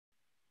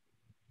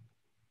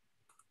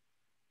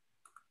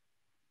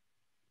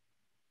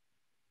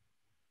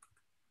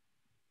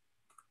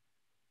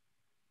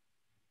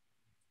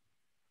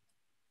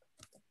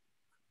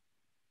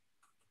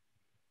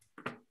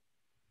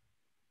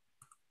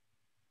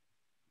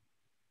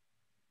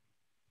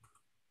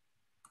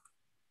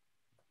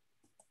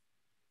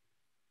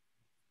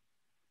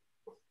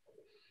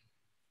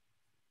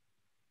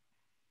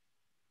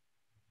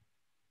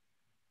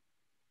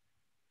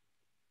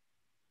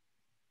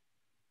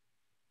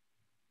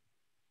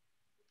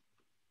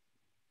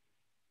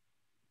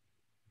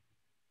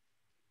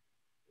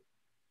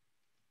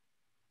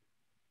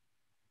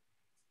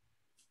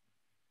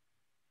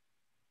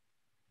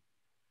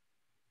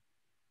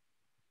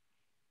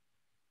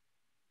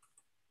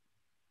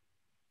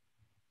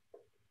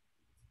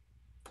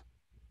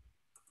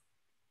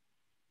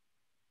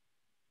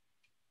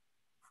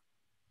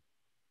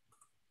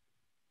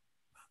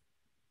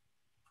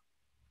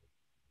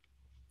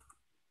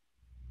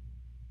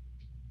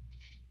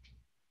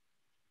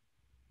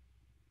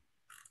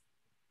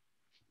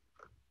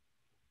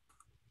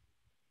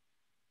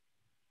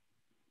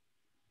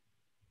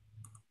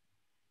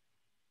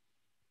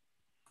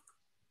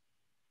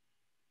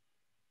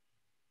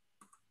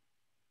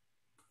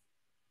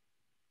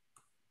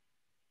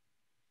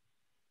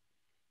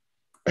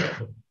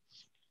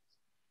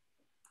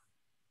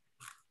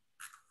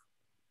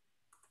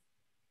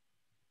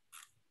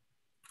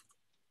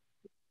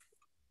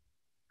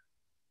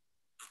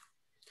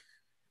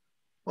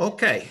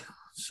Okay,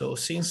 so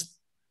since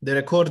the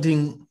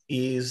recording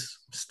is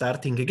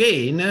starting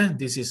again,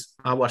 this is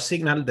our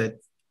signal that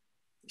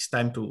it's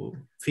time to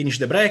finish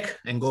the break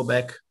and go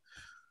back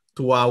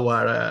to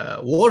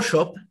our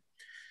workshop.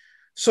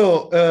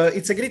 So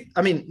it's a great,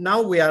 I mean,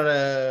 now we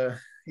are,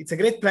 it's a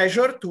great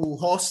pleasure to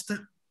host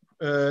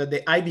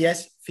the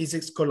IBS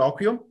Physics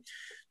Colloquium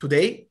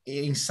today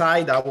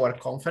inside our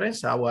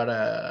conference,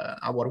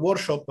 our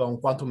workshop on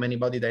quantum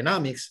many-body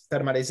dynamics,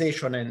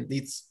 thermalization, and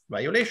its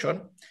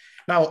violation.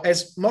 Now,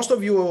 as most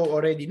of you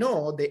already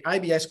know, the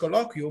IBS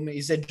Colloquium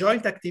is a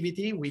joint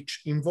activity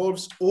which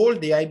involves all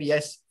the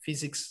IBS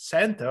physics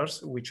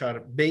centers, which are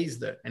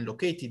based and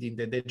located in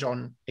the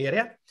Dijon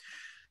area.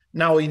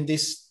 Now, in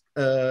this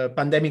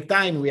pandemic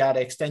time, we are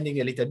extending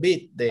a little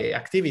bit the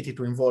activity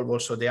to involve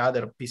also the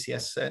other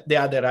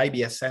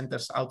IBS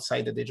centers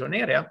outside the Dijon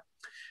area.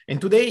 And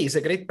today is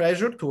a great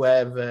pleasure to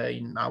have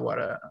in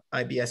our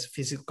IBS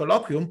Physics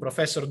Colloquium,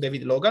 Professor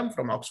David Logan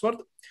from Oxford.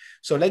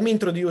 So let me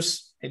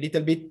introduce a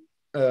little bit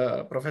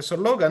Professor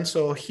Logan.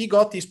 So he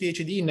got his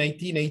PhD in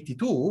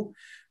 1982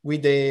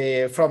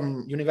 with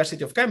from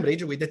University of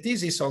Cambridge with a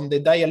thesis on the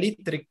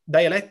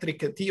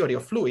dielectric theory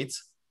of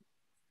fluids.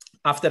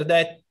 After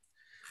that,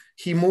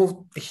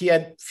 he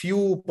had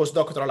few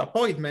postdoctoral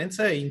appointments,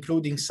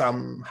 including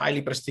some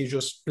highly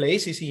prestigious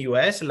places in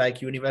US,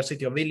 like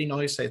University of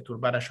Illinois at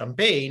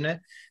Urbana-Champaign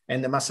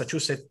and the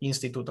Massachusetts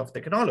Institute of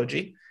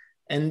Technology.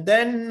 And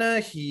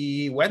then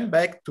he went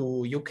back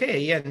to UK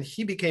and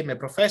he became a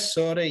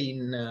professor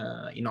in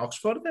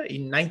Oxford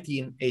in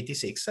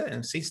 1986.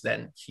 And since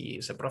then, he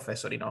is a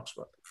professor in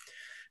Oxford.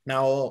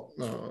 Now,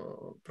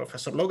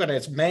 Professor Logan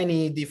has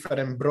many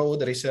different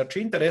broad research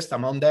interests.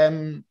 Among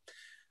them,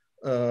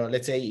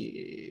 let's say,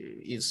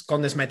 is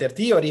condensed matter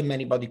theory,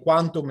 many-body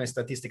quantum, and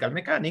statistical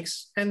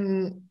mechanics.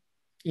 And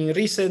in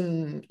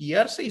recent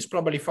years, he's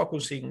probably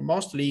focusing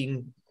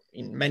mostly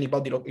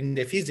in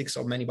the physics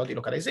of many-body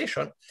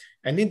localization.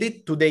 And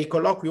indeed, today's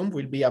colloquium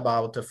will be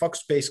about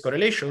Fock-space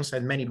correlations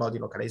and many-body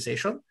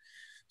localization.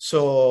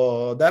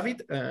 So,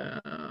 David,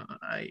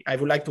 I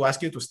would like to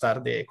ask you to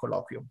start the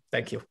colloquium.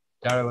 Thank you.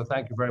 Dario, well,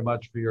 thank you very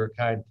much for your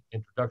kind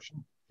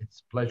introduction.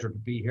 It's a pleasure to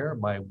be here.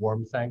 My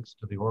warm thanks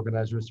to the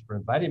organizers for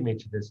inviting me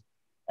to this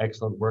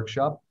excellent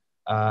workshop.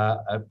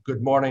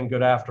 Good morning,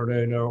 good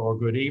afternoon, or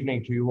good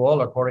evening to you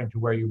all, according to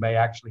where you may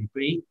actually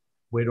be.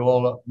 We'd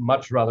all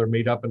much rather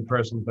meet up in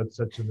person, but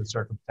such are the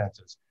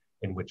circumstances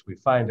in which we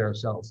find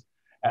ourselves.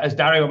 As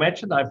Dario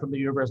mentioned, I'm from the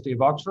University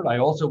of Oxford. I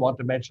also want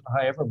to mention,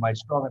 however, my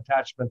strong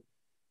attachment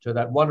to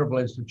that wonderful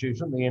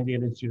institution, the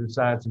Indian Institute of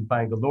Science in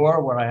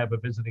Bangalore, where I have a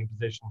visiting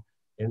position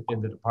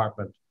in the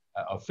Department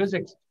of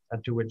Physics,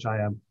 and to which I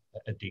am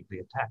deeply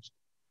attached.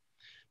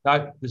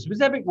 Now, the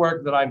specific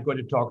work that I'm going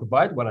to talk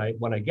about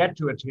when I get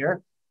to it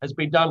here has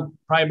been done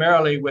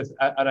primarily with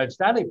an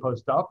outstanding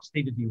postdoc,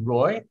 Stephen D.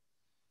 Roy,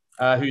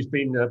 who's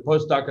been a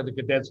postdoc at the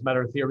Condensed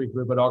Matter Theory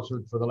Group at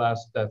Oxford for the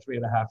last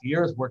 3.5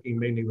 years, working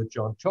mainly with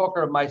John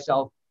Chalker and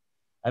myself.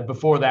 And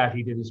before that,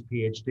 he did his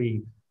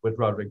PhD with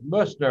Roderick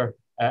Mössner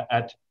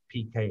at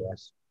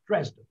PKS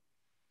Dresden.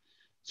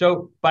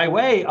 So by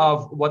way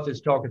of what this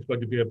talk is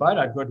going to be about,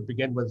 I'm going to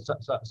begin with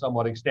a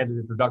somewhat extended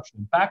introduction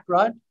and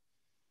background.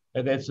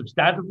 And then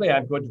substantively,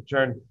 I'm going to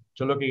turn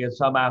to looking at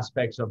some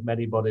aspects of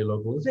many-body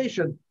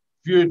localization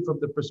viewed from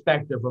the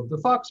perspective of the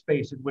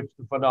Fock-space in which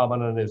the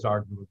phenomenon is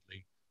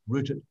arguably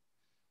rooted.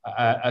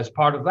 As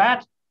part of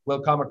that,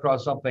 we'll come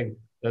across something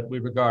that we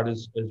regard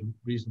as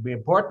reasonably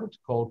important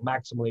called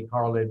maximally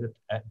correlated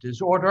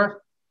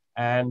disorder.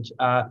 And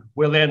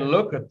we'll then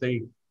look at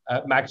the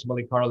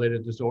maximally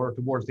correlated disorder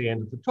towards the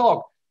end of the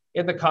talk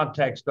in the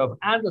context of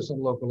Anderson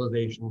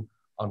localization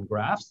on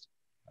graphs,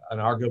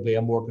 and arguably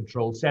a more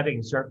controlled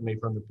setting, certainly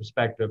from the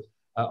perspective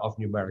of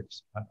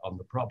numerics on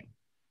the problem.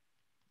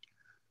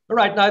 All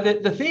right, now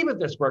the theme of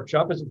this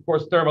workshop is, of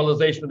course,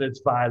 thermalization and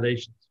its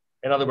violations.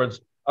 In other words,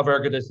 of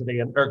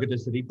ergodicity and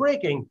ergodicity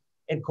breaking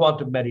in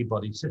quantum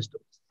many-body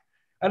systems.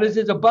 And as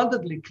is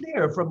abundantly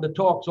clear from the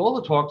talks, all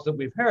the talks that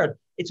we've heard,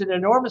 it's an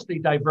enormously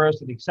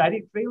diverse and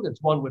exciting field.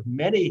 It's one with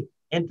many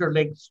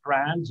interlinked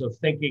strands of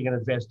thinking and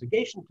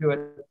investigation to it,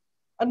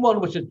 and one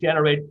which has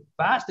generated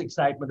vast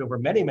excitement over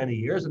many, many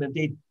years, and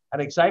indeed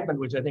an excitement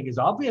which I think is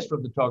obvious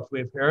from the talks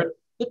we've heard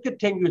that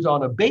continues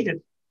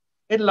unabated,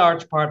 in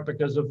large part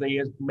because of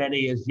the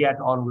many as yet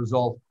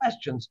unresolved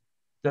questions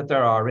that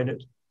there are in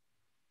it.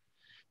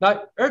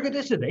 Now,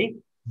 ergodicity,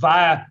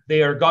 via the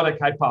ergodic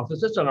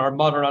hypothesis and our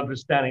modern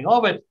understanding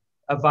of it,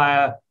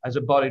 as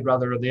embodied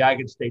rather in the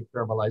eigenstate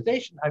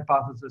thermalization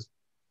hypothesis,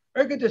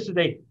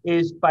 ergodicity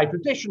is by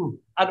tradition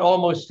an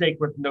almost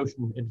sacred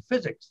notion in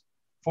physics,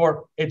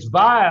 for it's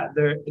via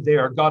the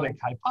ergodic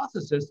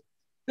hypothesis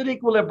that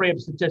equilibrium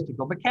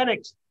statistical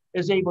mechanics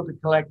is able to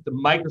collect the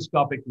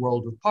microscopic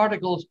world of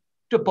particles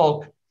to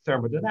bulk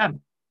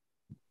thermodynamics.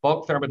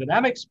 Bulk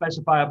thermodynamics,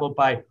 specifiable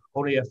by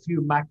only a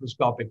few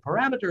macroscopic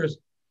parameters,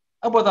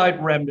 and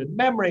without remnant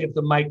memory of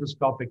the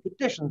microscopic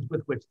conditions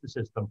with which the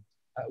system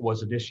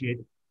was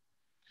initiated.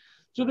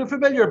 So the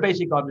familiar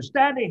basic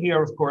understanding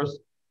here, of course,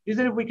 is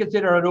that if we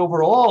consider an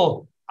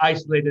overall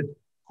isolated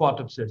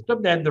quantum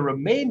system, then the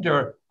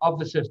remainder of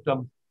the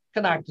system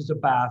can act as a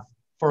bath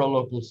for a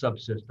local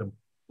subsystem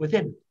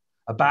within it.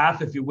 A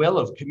bath, if you will,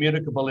 of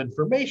communicable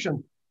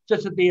information,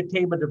 such that the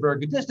attainment of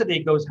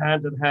ergodicity goes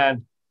hand in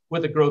hand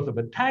with the growth of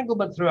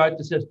entanglement throughout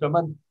the system,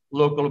 and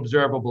local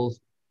observables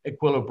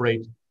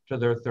equilibrate to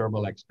their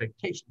thermal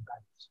expectation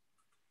values.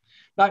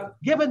 Now,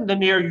 given the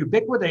near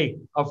ubiquity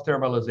of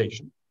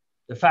thermalization,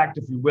 the fact,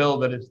 if you will,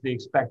 that it's the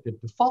expected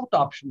default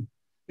option,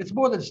 it's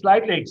more than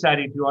slightly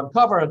exciting to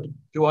uncover and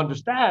to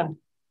understand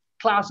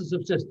classes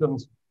of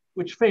systems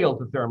which fail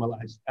to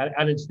thermalize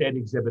and instead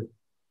exhibit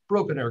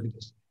broken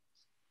ergodicity,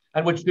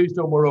 and which do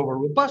so, moreover,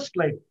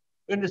 robustly,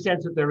 in the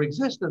sense that their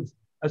existence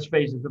as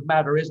phases of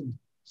matter isn't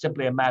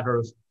simply a matter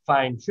of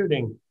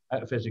fine-tuning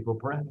physical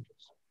parameters.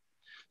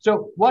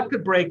 So what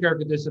could break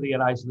ergodicity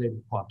in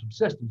isolated quantum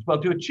systems?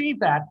 Well, to achieve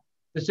that,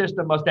 the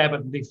system must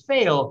evidently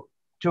fail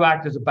to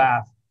act as a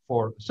bath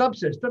for a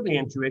subsystem, the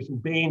intuition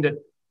being that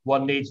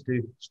one needs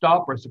to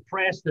stop or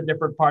suppress the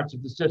different parts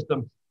of the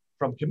system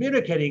from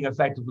communicating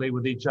effectively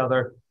with each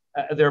other,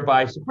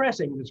 thereby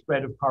suppressing the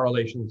spread of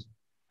correlations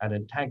and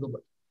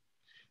entanglement.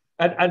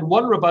 And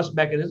one robust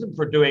mechanism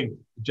for doing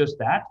just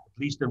that, at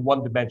least in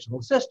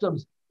one-dimensional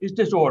systems, is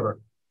disorder,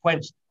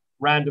 quenched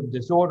random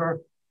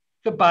disorder,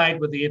 combined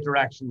with the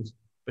interactions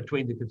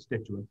between the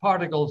constituent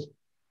particles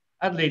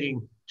and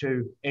leading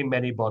to a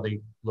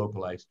many-body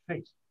localized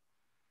phase.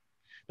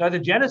 Now, the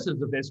genesis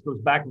of this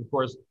goes back, of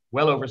course,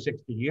 well over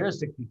 60 years,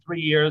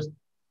 63 years,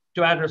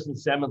 to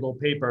Anderson's seminal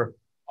paper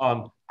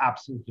on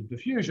absence of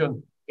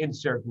diffusion in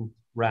certain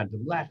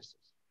random lattices,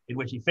 in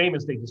which he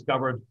famously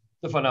discovered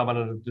the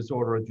phenomenon of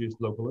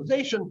disorder-induced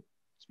localization,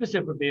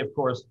 specifically, of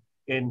course,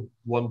 in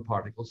one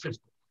particle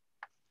system.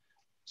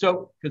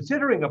 So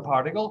considering a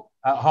particle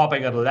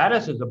hopping at a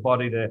lattice is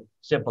embodied in a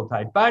simple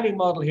tight binding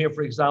model here,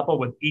 for example,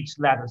 with each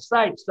lattice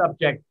site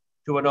subject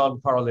to an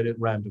uncorrelated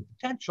random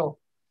potential,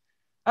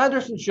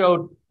 Anderson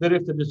showed that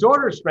if the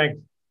disorder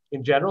strength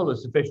in general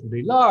is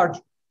sufficiently large,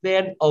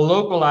 then a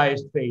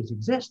localized phase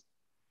exists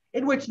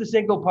in which the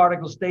single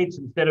particle states,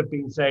 instead of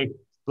being, say,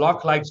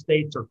 block-like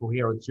states or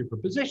coherent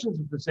superpositions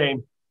of the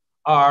same,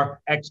 are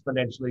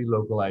exponentially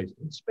localized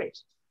in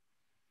space.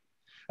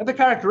 And the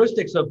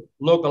characteristics of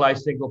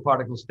localized single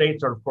particle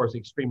states are, of course,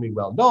 extremely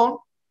well known.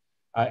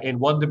 In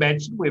one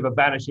dimension, we have a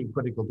vanishing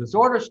critical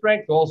disorder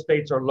strength. All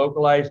states are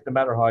localized no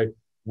matter how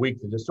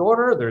weak the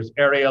disorder. There's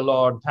area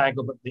law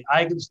entanglement in the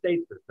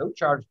eigenstate. There's no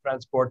charge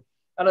transport.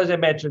 And as I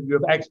mentioned, you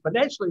have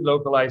exponentially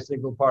localized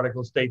single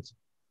particle states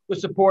with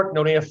support in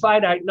only a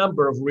finite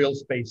number of real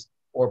space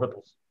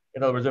orbitals.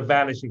 In other words, a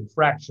vanishing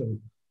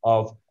fraction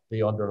of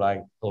the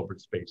underlying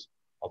Hilbert space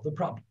of the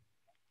problem.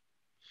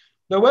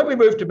 Now, when we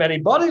move to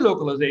many-body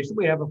localization,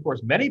 we have, of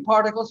course, many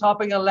particles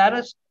hopping a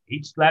lattice.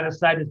 Each lattice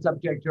site is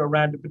subject to a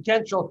random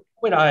potential.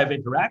 We now have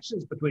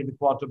interactions between the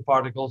quantum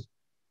particles.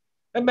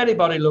 And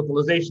many-body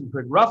localization,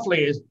 put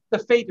roughly, is the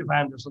fate of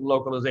Anderson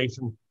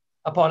localization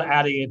upon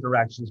adding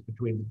interactions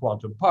between the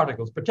quantum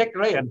particles,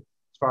 particularly, and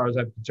as far as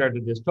I'm concerned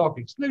in this talk,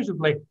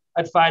 exclusively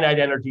at finite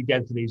energy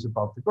densities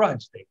above the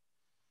ground state.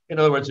 In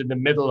other words, in the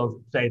middle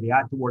of, say,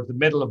 towards the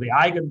middle of the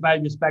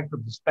eigenvalue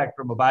spectrum, the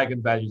spectrum of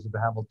eigenvalues of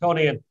the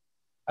Hamiltonian,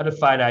 at a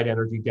finite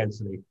energy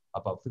density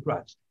above the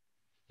ground state.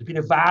 There's been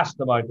a vast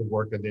amount of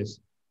work on this,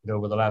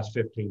 over the last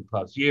 15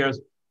 plus years.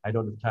 I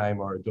don't have time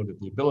or don't have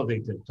the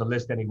ability to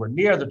list anywhere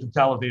near the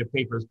totality of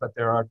papers, but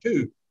there are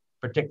two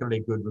particularly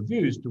good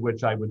reviews to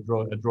which I would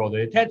draw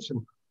the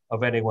attention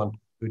of anyone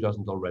who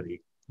doesn't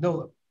already know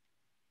them.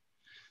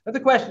 Now, the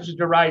questions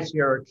that arise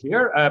here are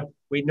clear.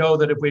 We know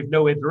that if we have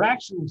no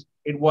interactions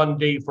in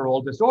 1D for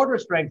all disorder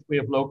strength, we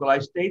have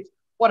localized states.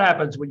 What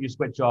happens when you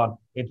switch on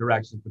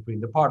interactions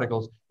between the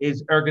particles?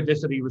 Is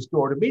ergodicity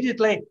restored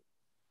immediately?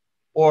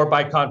 Or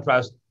by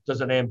contrast, does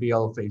an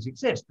MBL phase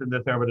exist in the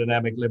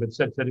thermodynamic limit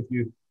such that if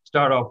you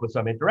start off with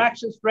some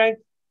interaction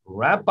strength,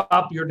 ramp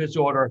up your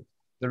disorder,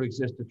 there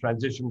exists a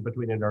transition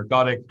between an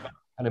ergodic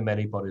and a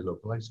many-body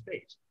localized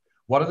phase?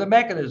 What are the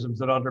mechanisms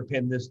that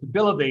underpin the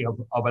stability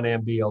of an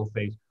MBL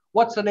phase?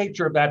 What's the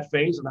nature of that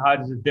phase and how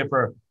does it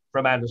differ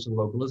from Anderson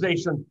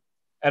localization?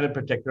 And in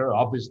particular,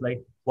 obviously,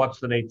 what's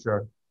the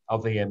nature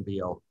of the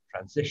MBL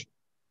transition?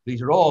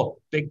 These are all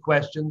big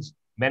questions,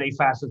 many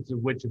facets of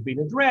which have been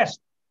addressed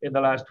in the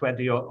last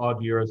 20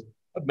 odd years,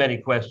 but many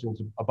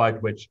questions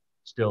about which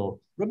still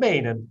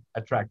remain and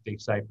attract the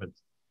excitement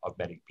of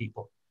many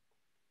people.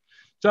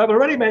 So I've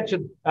already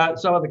mentioned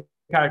some of the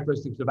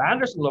characteristics of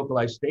Anderson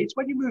localized states.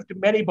 When you move to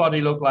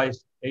many-body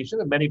localization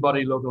and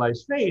many-body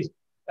localized phase,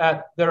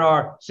 there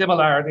are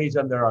similarities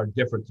and there are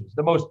differences.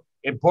 The most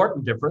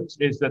important difference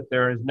is that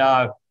there is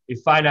now a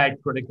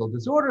finite critical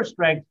disorder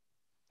strength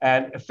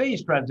and a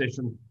phase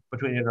transition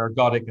between an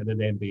ergodic and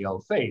an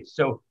MBL phase.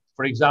 So,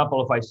 for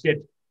example, if I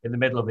sit in the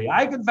middle of the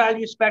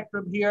eigenvalue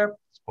spectrum here,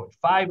 it's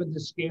 0.5 in the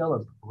scale,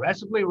 and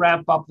progressively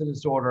ramp up the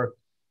disorder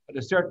at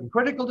a certain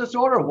critical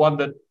disorder, one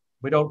that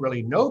We don't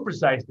really know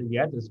precisely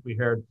yet, as we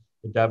heard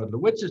in David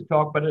Lewitz's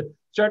talk, but a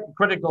certain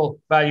critical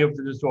value of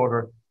the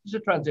disorder is a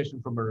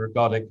transition from an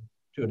ergodic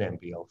to an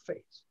MBL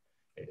phase.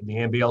 In the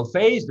MBL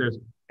phase, there's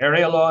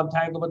area law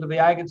entanglement of the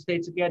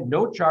eigenstates again,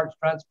 no charge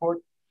transport.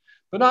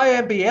 But now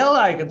MBL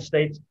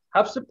eigenstates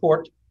have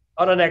support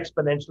on an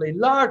exponentially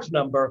large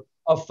number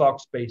of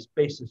Fock-space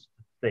basis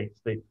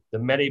states, the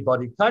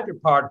many-body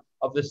counterpart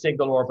of the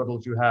single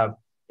orbitals you have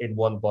in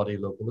one-body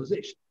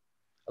localization.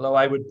 Although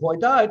I would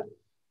point out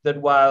that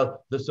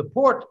while the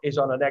support is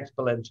on an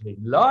exponentially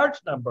large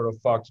number of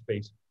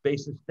Fock-space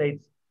basis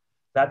states,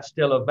 that's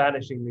still a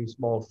vanishingly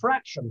small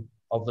fraction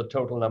of the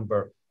total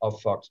number of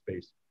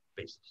Fock-space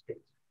basis states.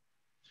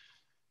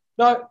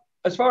 Now,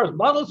 as far as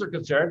models are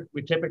concerned,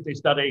 we typically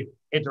study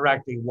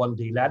interacting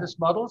 1D lattice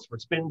models for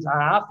spins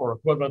half or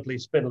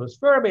equivalently spinless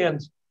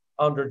fermions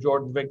under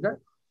Jordan-Wigner.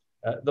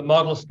 The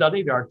models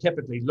studied are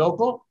typically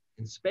local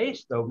in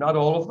space, though not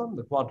all of them.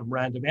 The quantum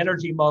random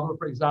energy model,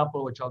 for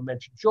example, which I'll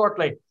mention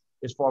shortly,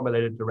 is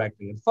formulated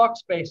directly in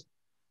Fock-space.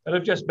 And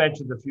I've just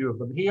mentioned a few of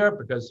them here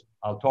because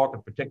I'll talk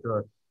in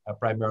particular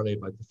primarily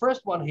about the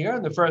first one here.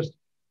 And the first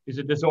is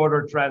a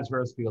disordered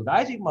transverse field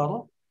Ising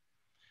model,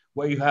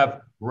 where you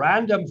have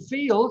random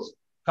fields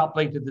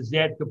coupling to the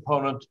Z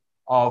component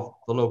of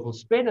the local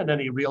spin in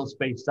any real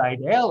space side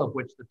L, of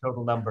which the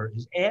total number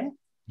is N.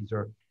 These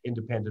are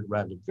independent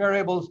random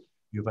variables.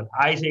 You have an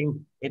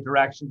Ising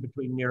interaction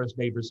between nearest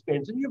neighbor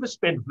spins, and you have a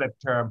spin flip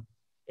term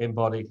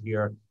embodied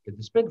here in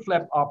the spin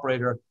flip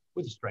operator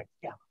with a strength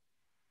gamma.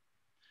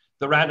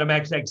 The random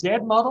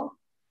XXZ model,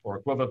 or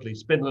equivalently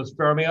spinless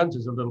fermions,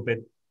 is a little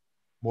bit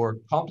more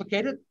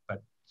complicated,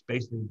 but it's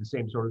basically the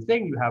same sort of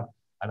thing. You have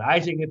an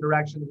Ising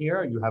interaction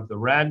here. You have the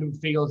random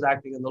fields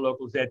acting in the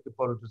local Z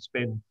component of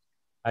spin,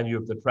 and you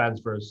have the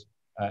transverse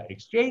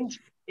exchange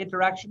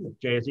interaction. If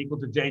J is equal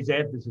to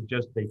JZ, this is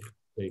just the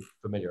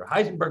familiar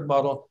Heisenberg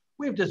model.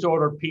 We have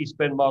disordered P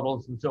spin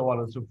models and so on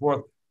and so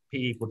forth.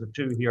 P equal to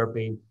 2 here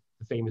being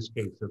the famous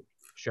case of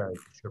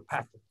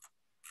Sherpakin.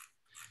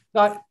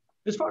 Now,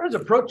 as far as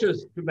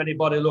approaches to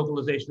many-body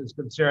localization is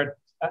concerned,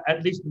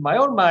 at least in my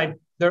own mind,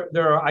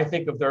 I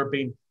think there have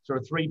been sort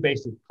of 3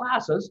 basic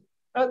classes.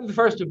 The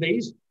first of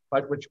these,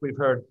 about which we've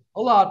heard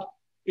a lot,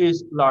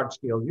 is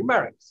large-scale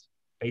numerics,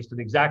 based on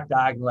exact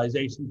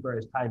diagonalization,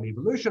 various time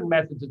evolution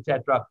methods,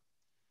 etc.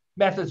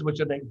 Methods which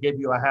then give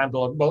you a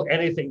handle on, well,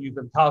 anything you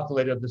can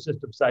calculate of the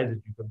system sizes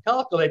you can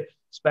calculate,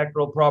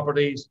 spectral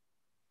properties,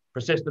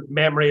 persistent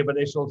memory of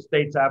initial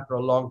states after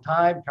a long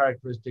time,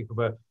 characteristic of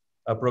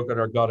a broken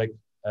ergodic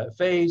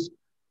phase,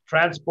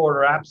 transport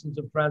or absence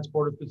of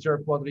transport of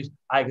conserved quantities,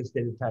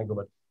 eigenstate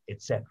entanglement,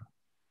 etc.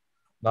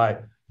 Now,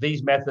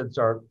 these methods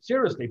are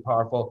seriously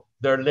powerful.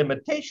 Their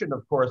limitation,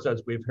 of course,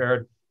 as we've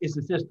heard, is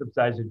the system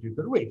sizes you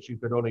could reach. You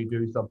could only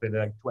do something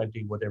like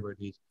 20, whatever it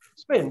is,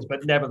 spins,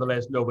 but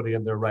nevertheless, nobody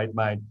in their right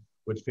mind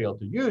would fail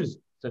to use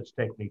such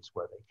techniques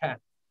where they can.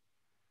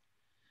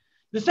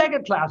 The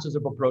second classes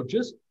of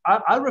approaches,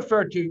 I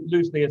refer to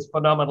loosely as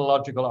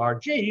phenomenological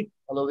RG,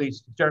 although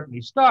these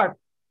certainly start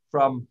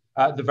from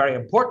the very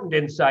important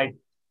insight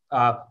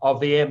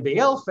of the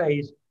MBL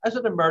phase as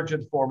an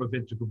emergent form of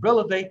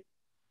integrability,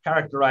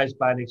 characterized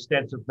by an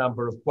extensive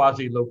number of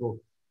quasi-local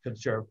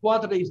conserved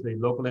quantities, the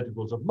local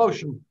integrals of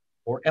motion,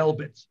 or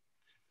L-bits.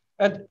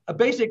 And a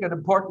basic and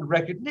important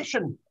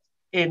recognition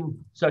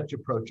in such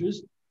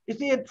approaches is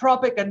the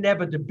entropic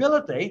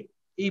inevitability,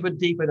 even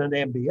deep in an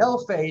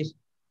MBL phase,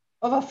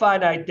 of a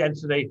finite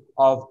density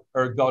of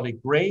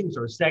ergodic grains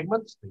or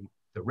segments,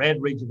 the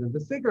red region in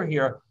the figure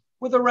here,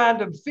 where the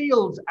random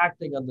fields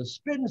acting on the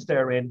spins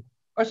therein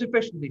are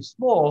sufficiently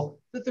small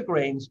that the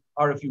grains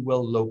are, if you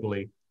will,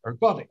 locally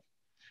ergodic,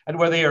 and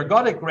where the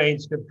ergodic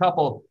grains can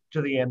couple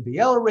to the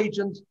MBL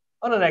regions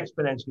on an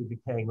exponentially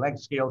decaying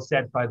length scale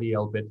set by the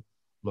L-bit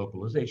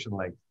localization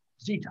length,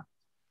 zeta.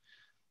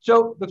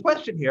 So the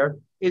question here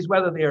is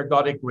whether the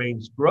ergodic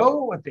grains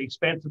grow at the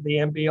expense of the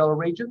MBL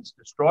regions,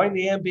 destroying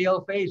the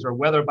MBL phase, or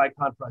whether by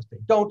contrast they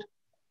don't,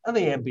 and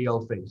the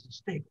MBL phase is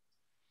stable.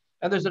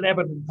 And there's an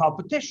evident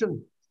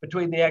competition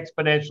between the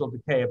exponential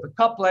decay of the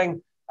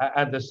coupling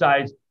and the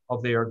size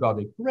of the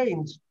ergodic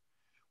grains,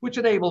 which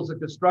enables the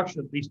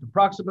construction, at least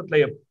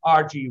approximately, of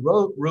RG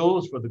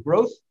rules for the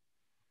growth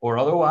or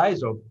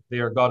otherwise of the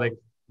ergodic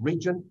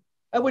region,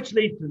 and which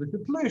leads to the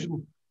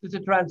conclusion that the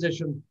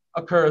transition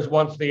occurs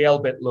once the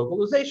L-bit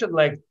localization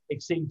length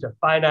exceeds a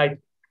finite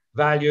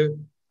value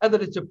and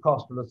that it's of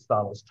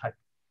Kosterlitz-Thalès type.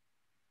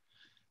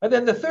 And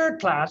then the third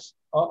class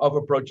of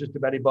approaches to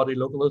many-body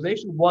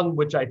localization, one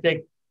which I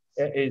think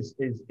is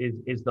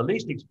the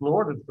least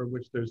explored and for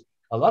which there's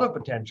a lot of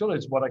potential,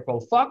 is what I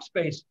call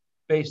Fock-space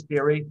based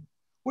theory,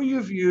 where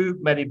you view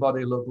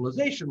many-body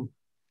localization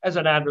as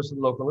an Anderson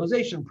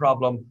localization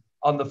problem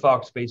on the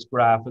Fock-space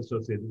graph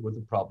associated with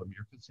the problem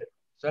you're considering.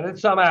 So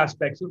it's some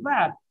aspects of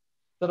that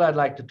I'd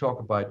like to talk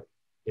about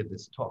in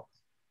this talk.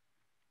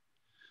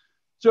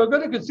 So I'm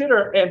going to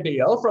consider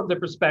MBL from the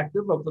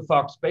perspective of the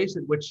Fock-space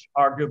in which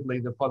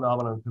arguably the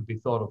phenomenon could be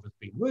thought of as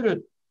being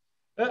rooted.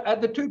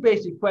 And the 2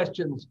 basic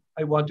questions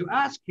I want to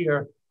ask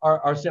here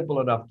are simple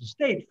enough to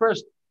state.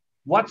 First,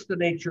 what's the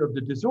nature of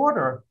the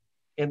disorder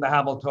in the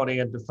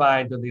Hamiltonian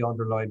defined in the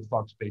underlying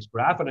Fock-space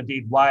graph? And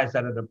indeed, why is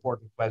that an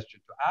important question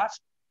to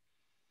ask?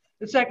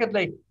 And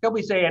secondly, can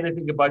we say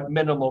anything about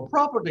minimal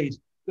properties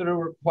that are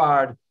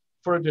required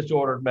for a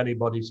disordered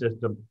many-body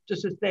system to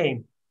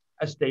sustain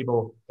a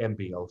stable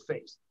MBL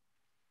phase?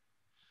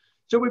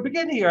 So we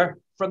begin here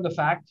from the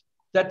fact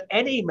that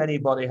any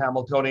many-body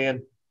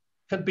Hamiltonian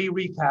can be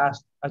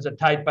recast as a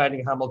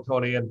tight-binding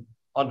Hamiltonian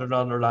under an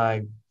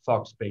underlying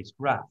Fock-space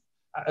graph.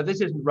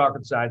 This isn't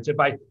rocket science. If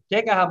I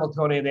take a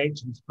Hamiltonian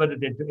H and split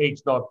it into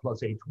H0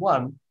 plus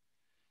H1,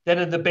 then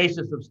in the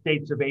basis of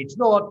states of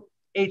H0,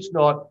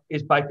 H0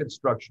 is by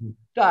construction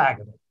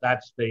diagonal.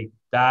 That's the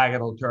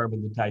diagonal term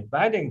in the tight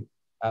binding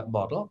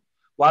model,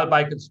 while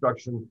by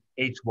construction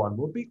H1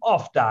 will be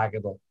off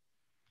diagonal.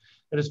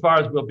 And as far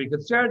as we'll be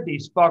concerned,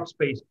 these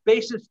Fock-space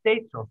basis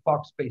states, or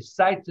Fock-space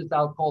sites as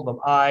I'll call them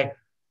I,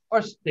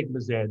 are sigma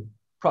Z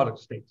product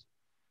states.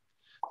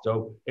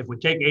 So if we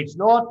take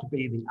H0 to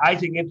be the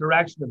Ising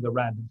interaction of the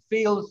random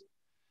fields,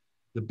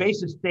 the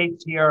basis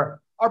states here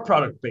are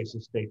product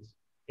basis states,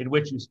 in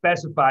which you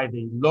specify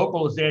the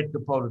local Z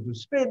component of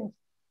spin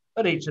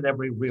at each and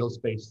every real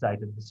space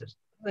site in the system.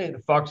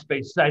 The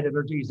Fock-space site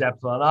energies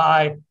epsilon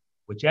I,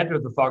 which enter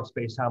the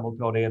Fock-space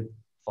Hamiltonian,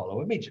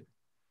 follow immediately.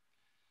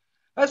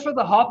 As for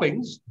the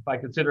hoppings, if I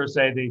consider,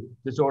 say, the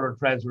disordered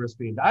transverse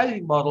field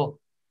Ising model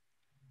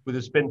with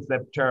a spin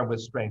flip term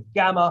with strength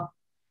gamma,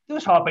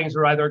 those hoppings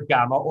are either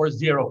gamma or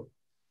zero.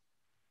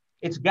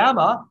 It's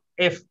gamma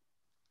if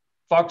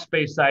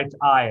Fock-space sites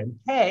I and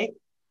K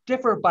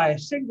differ by a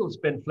single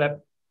spin flip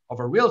of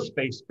a real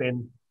space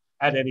spin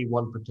at any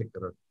one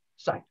particular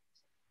site.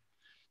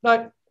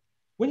 Now,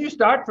 when you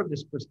start from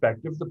this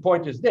perspective, the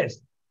point is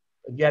this,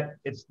 and yet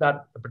it's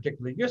not a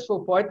particularly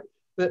useful point.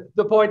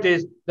 The point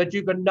is that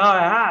you can now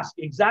ask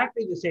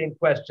exactly the same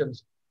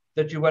questions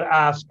that you would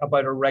ask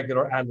about a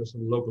regular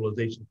Anderson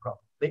localization problem.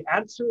 The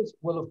answers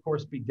will, of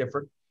course, be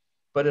different,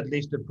 but at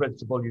least in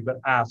principle, you can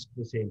ask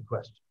the same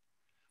question.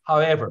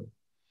 However,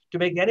 to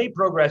make any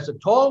progress at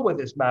all with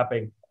this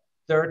mapping,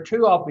 there are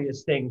two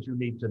obvious things you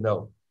need to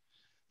know.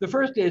 The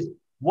first is,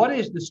 what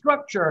is the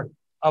structure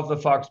of the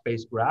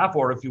Fock-space graph,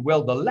 or if you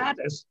will, the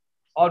lattice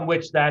on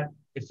which that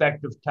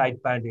effective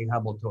tight binding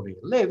Hamiltonian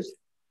lives?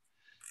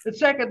 And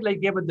secondly,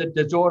 given that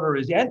disorder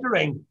is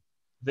entering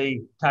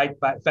the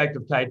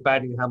effective tight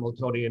binding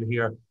Hamiltonian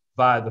here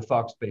via the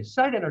Fock-space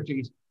site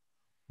energies,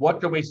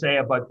 what can we say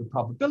about the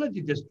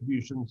probability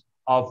distributions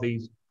of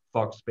these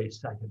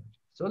Fock-space site energies?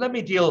 So let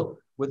me deal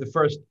with the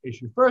first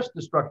issue first,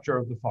 the structure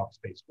of the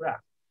Fock-space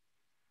graph.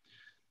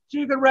 So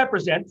you can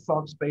represent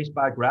Fock-space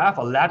by a graph,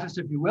 a lattice,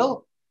 if you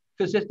will,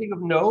 consisting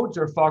of nodes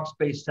or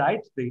Fock-space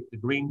sites, the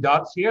green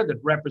dots here that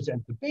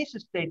represent the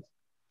basis states,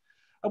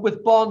 and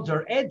with bonds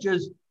or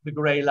edges, the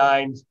gray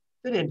lines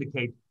that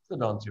indicate the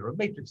non-zero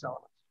matrix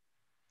elements.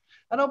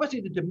 And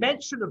obviously the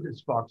dimension of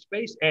this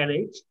Fock-space,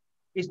 NH,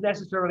 is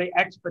necessarily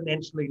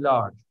exponentially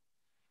large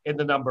in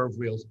the number of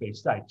real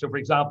space sites. So for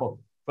example,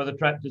 for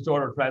the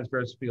disordered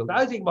transverse field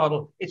Ising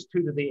model, it's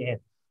 2 to the n.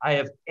 I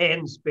have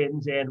n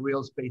spins, n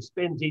real space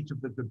spins, each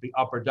of them could be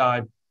up or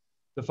down.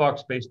 The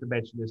Fock-space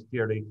dimension is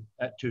clearly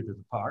 2 to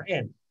the power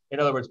n. In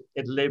other words,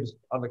 it lives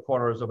on the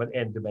corners of an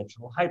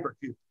n-dimensional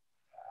hypercube.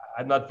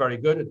 I'm not very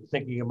good at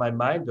thinking in my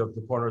mind of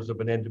the corners of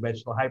an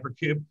n-dimensional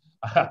hypercube.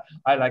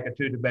 I like a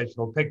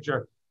 2-dimensional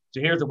picture. So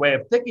here's a way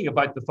of thinking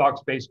about the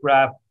Fock-space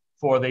graph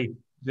for the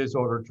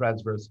disordered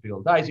transverse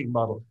field Ising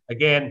model.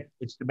 Again,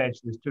 its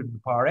dimension is 2 to the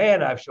power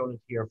n. I've shown it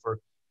here for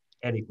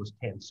n equals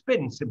 10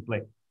 spins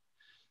simply.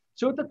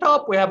 So at the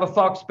top, we have a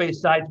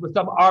Fock-space site with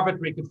some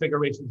arbitrary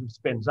configurations of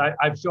spins.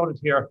 I've shown it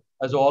here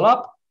as all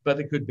up, but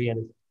it could be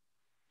anything.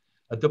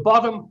 At the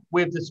bottom,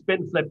 we have the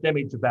spin flipped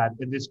image of that,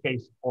 in this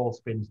case, all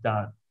spins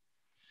down.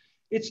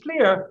 It's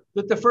clear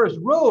that the first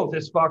row of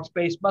this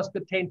Fock-space must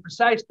contain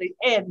precisely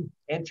n,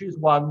 choose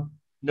 1,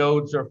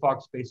 nodes or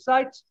Fock-space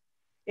sites,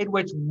 in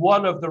which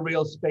one of the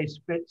real space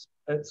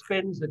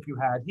spins that you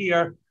had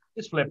here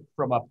is flipped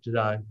from up to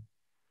down.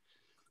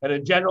 And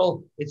in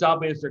general, it's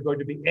obvious there are going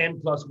to be n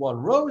plus 1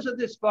 rows of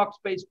this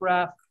Fock-space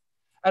graph,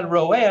 and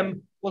row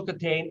m will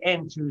contain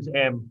n choose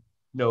m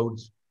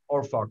nodes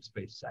or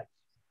Fock-space sites.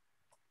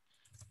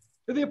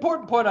 Now, the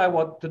important point I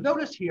want to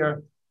notice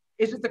here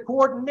is that the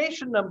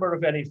coordination number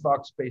of any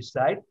Fock-space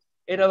site,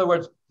 in other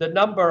words, the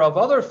number of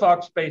other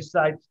Fock-space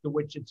sites to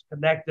which it's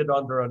connected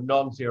under a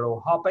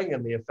non-zero hopping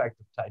in the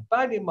effective tight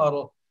binding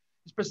model,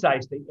 is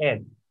precisely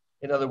n.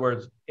 In other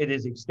words, it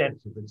is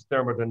extensive. It's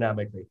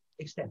thermodynamically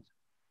extensive.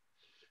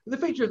 The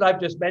features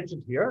I've just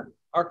mentioned here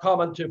are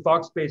common to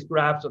Fock-space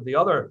graphs of the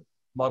other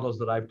models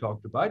that I've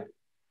talked about.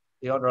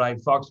 The underlying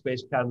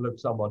Fock-space can look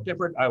somewhat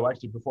different. Oh,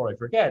 actually, before I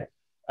forget,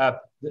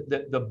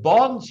 the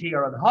bonds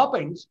here and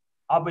hoppings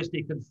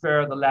obviously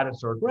confer the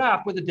lattice or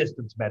graph with a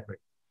distance metric.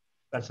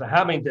 That's the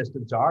Hamming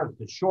distance r. It's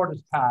the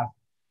shortest path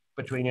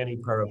between any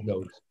pair of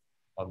nodes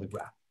on the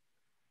graph.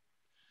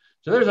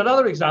 So there's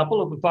another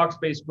example of the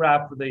Fock-space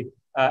graph for the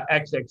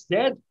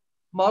XXZ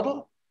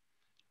model.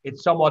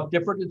 It's somewhat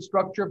different in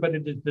structure, but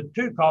it is the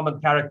two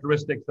common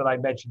characteristics that I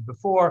mentioned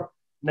before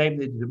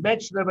namely the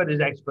dimension of it is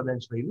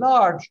exponentially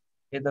large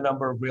in the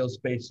number of real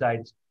space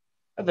sites,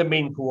 and the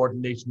mean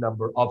coordination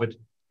number of it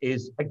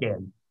is,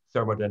 again,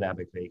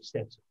 thermodynamically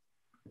extensive.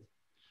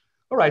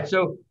 All right,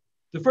 so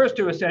the first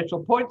two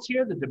essential points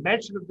here, the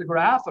dimension of the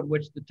graph on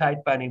which the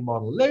tight binding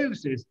model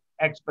lives is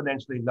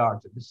exponentially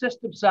larger. The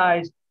system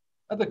size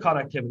and the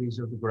connectivities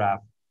of the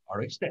graph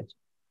are extensive.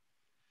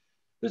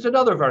 There's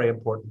another very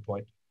important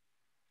point.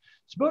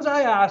 Suppose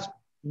I ask,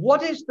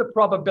 what is the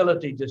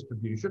probability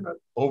distribution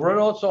over an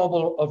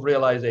ensemble of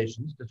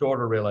realizations,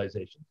 disorder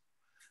realizations,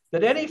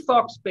 that any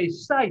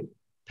Fock-space site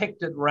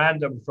picked at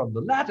random from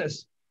the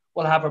lattice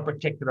will have a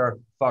particular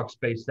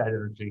Fock-space site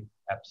energy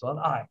epsilon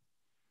I?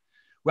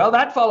 Well,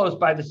 that follows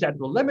by the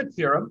central limit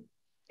theorem.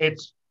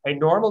 It's a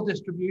normal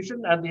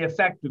distribution, and the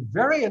effective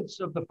variance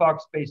of the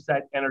Fock-space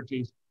site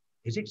energies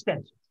is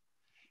extensive.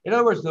 In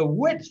other words, the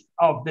width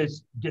of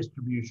this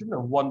distribution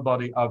of one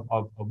body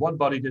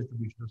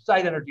distribution of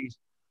site energies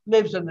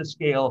lives on the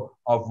scale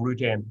of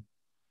root n.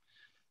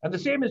 And the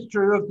same is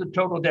true of the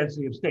total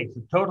density of states.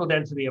 The total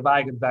density of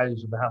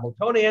eigenvalues of the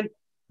Hamiltonian,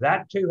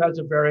 that too has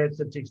a variance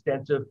that's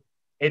extensive.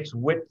 Its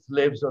width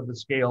lives on the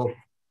scale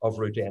of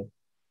root n.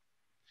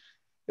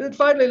 And then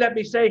finally, let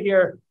me say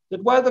here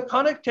that while the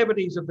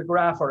connectivities of the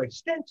graph are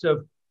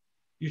extensive,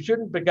 you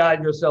shouldn't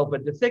beguile yourself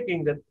into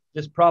thinking that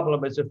this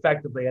problem is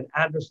effectively a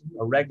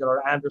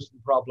regular Anderson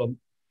problem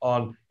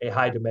on a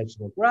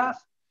high-dimensional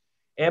graph.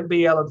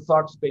 MBL and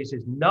Fock-space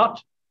is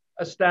not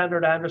a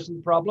standard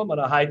Anderson problem on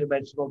a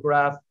high-dimensional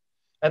graph,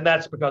 and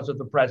that's because of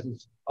the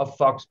presence of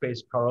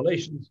Fock-space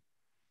correlations,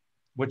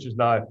 which is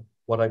now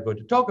what I'm going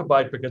to talk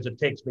about because it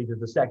takes me to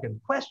the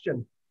second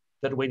question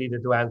that we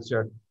needed to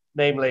answer,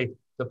 namely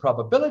the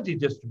probability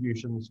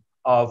distributions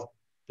of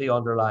the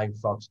underlying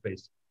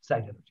Fock-space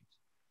site energies.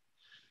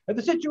 And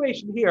the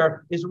situation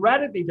here is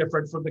radically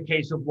different from the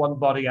case of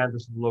one-body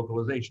Anderson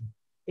localization.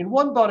 In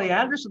one-body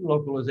Anderson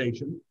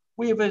localization,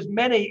 we have as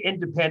many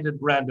independent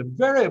random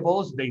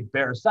variables, they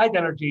bear site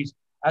energies,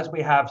 as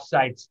we have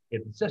sites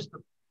in the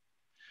system.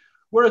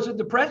 Whereas in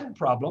the present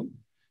problem,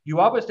 you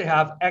obviously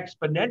have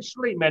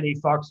exponentially many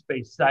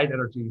Fock-space site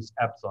energies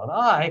epsilon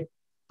I,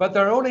 but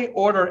they're only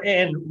order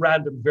n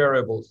random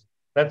variables.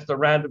 That's the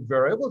random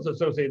variables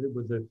associated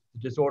with the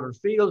disordered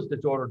fields,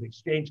 disordered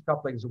exchange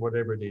couplings, or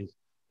whatever it is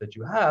that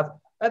you have.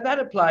 And that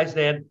implies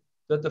then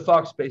that the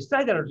Fock-space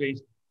site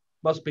energies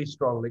must be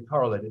strongly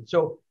correlated.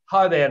 So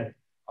how then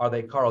are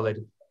they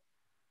correlated?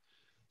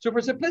 So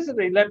for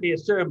simplicity, let me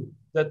assume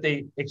that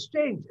the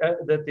exchange,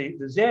 that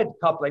the Z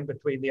coupling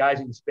between the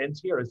Ising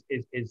spins here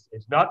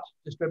is not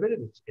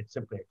distributed. It's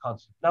simply a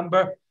constant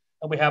number.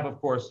 And we have, of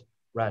course,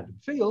 random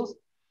fields.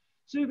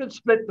 So you can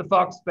split the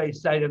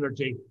Fock-space site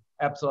energy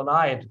epsilon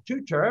I into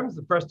two terms.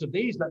 The first of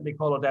these, let me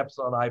call it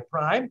epsilon I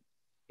prime,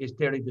 is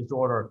clearly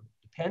disorder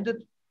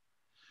dependent.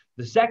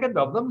 The second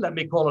of them, let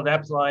me call it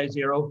epsilon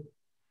I0,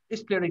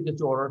 is clearly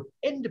disorder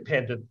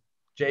independent.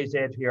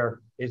 JZ here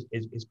is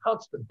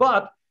constant,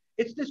 but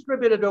it's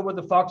distributed over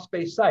the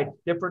Fock-space site.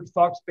 Different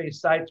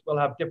Fock-space sites will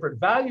have different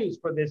values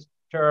for this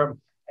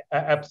term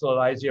epsilon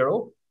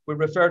I0. We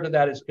refer to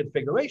that as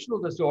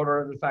configurational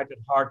disorder, and in fact, at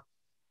heart,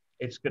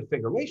 it's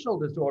configurational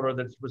disorder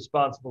that's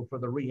responsible for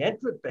the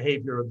re-entrant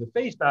behavior of the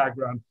phase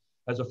diagram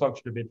as a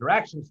function of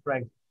interaction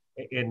strength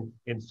in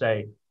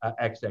say,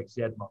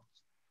 XXZ models.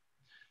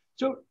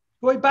 So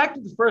going back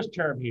to the first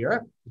term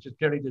here, which is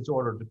clearly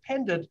disorder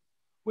dependent,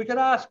 we could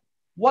ask,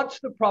 what's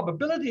the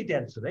probability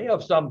density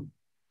of some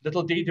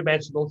little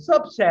d-dimensional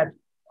subset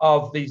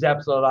of these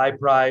epsilon I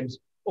primes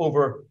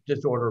over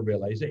disorder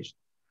realization?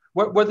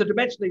 Where the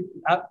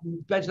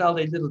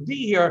dimensionality little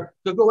d here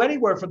could go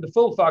anywhere from the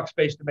full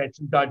Fock-space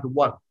dimension down to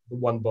one, the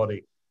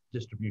one-body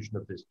distribution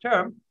of this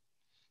term.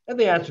 And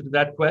the answer to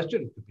that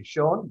question, it could be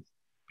shown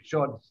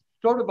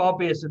sort of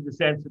obvious in the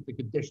sense that the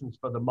conditions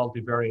for the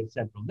multivariate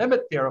central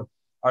limit theorem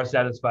are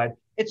satisfied.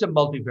 It's a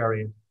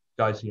multivariate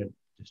Gaussian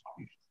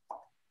distribution.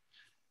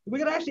 We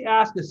can actually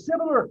ask a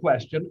similar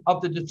question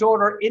of the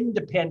disorder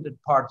independent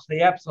parts,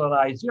 the epsilon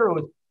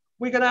I0s.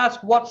 We can ask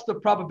what's the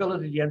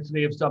probability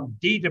density of some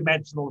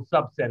d-dimensional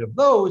subset of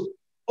those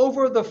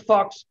over the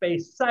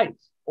Fock-space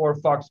sites or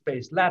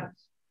Fock-space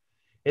lattice.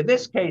 In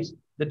this case,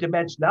 the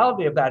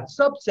dimensionality of that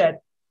subset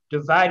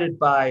divided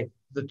by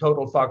the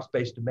total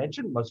Fock-space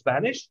dimension must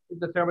vanish in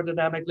the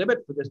thermodynamic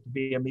limit for this to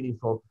be a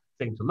meaningful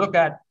thing to look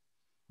at.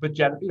 But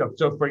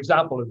so for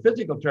example, in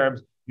physical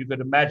terms, you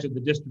could imagine the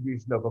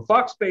distribution of a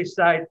Fock-space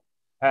site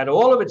and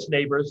all of its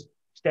neighbors,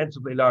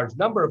 extensively large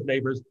number of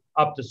neighbors,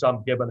 up to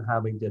some given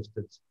Hamming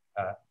distance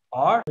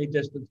R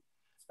distance,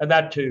 and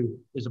that too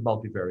is a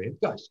multivariate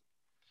Gaussian.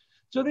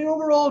 So the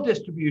overall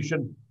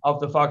distribution of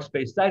the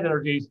Fock-space site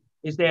energies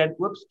is then,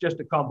 just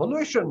a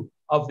convolution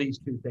of these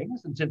two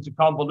things. And since a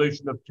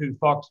convolution of two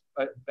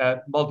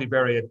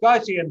multivariate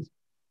Gaussians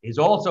is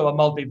also a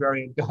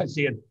multivariate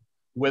Gaussian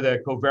with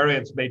a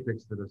covariance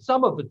matrix that is the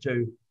sum of the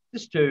two,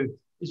 this too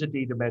is a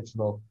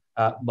d-dimensional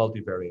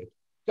multivariate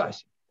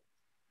Gaussian.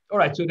 All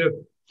right, so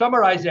to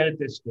summarize it at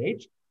this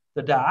stage,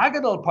 the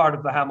diagonal part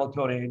of the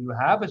Hamiltonian you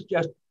have is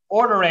just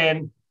order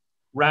n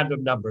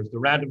random numbers, the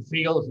random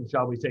fields, and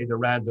shall we say the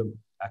random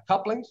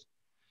couplings.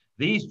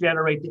 These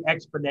generate the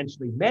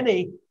exponentially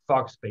many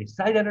Fock-space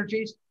site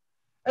energies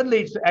and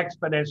leads to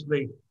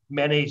exponentially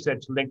many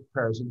such linked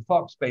pairs in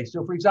Fock-space.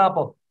 So for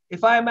example,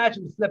 if I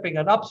imagine flipping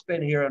an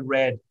upspin here in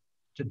red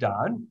to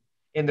down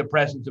in the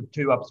presence of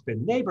two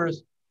upspin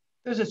neighbors,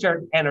 there's a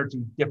certain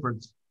energy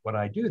difference when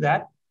I do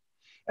that.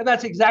 And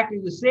that's exactly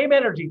the same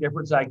energy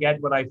difference I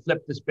get when I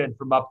flip the spin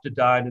from up to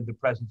down in the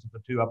presence of the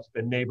two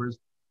upspin neighbors,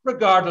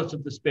 regardless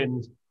of the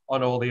spins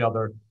on all the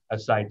other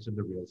sites in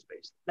the real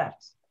space.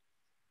 That's.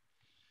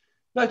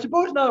 Now,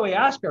 suppose now we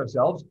ask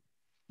ourselves,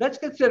 let's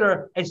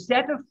consider a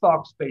set of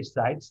Fock-space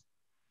sites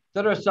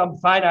that are some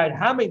finite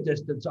Hamming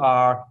distance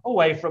r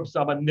away from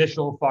some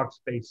initial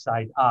Fock-space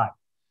site I.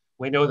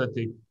 We know that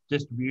the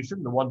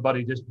distribution, the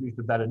one-body distribution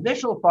of that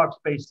initial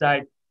Fock-space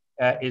site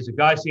is a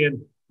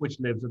Gaussian, which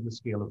lives in the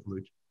scale of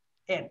root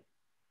n.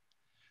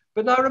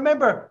 But now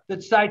remember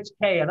that sites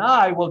k and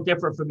I will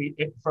differ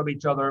from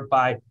each other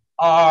by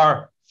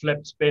r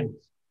flipped spins.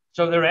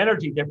 So their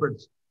energy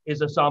difference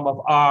is a sum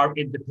of r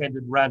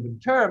independent random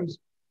terms,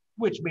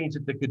 which means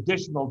that the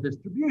conditional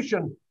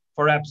distribution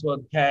for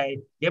epsilon k,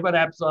 given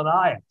epsilon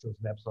I, I've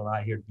chosen epsilon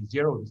I here to be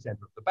 0 in the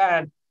center of the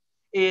band,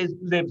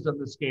 lives on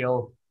the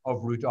scale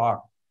of root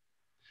r.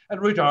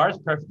 And root r is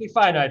perfectly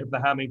finite if the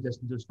Hamming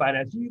distance is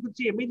finite. So you can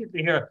see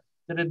immediately here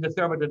that in the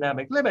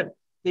thermodynamic limit,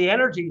 the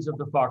energies of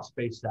the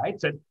Fock-space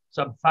sites at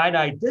some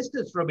finite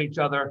distance from each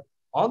other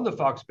on the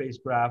Fock-space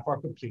graph are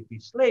completely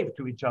slave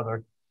to each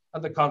other.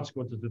 And the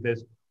consequences of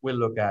this we'll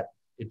look at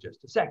in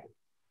just a second.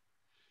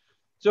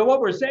 So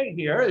what we're saying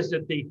here is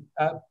that the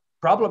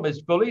problem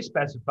is fully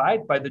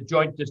specified by the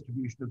joint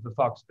distribution of the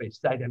Fock-space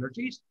site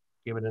energies,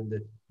 given in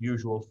the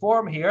usual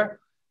form here.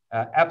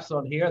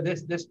 Epsilon here,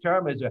 this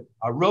term is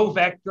a row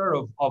vector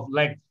of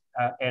length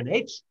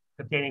nh,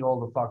 containing all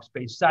the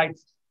Fock-space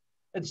sites.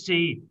 And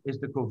C is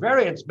the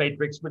covariance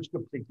matrix, which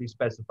completely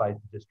specifies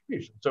the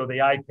distribution. So the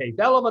ikth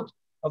element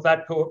of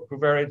that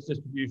covariance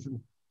distribution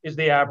is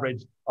the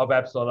average of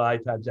epsilon I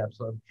times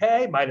epsilon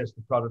k minus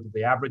the product of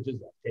the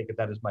averages. I take it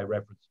that is my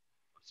reference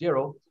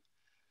 0.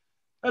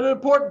 And an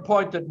important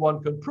point that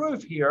one can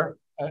prove here,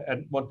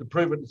 and one can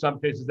prove it in some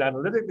cases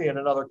analytically, and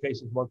in other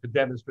cases one could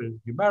demonstrate it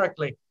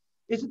numerically,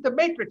 is that the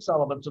matrix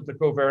elements of the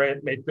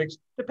covariant matrix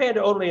depend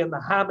only on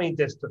the Hamming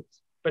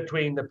distance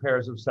between the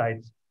pairs of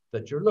sites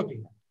that you're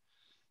looking at.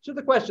 So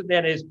the question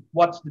then is,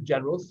 what's the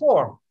general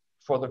form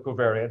for the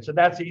covariance? And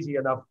that's easy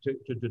enough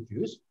to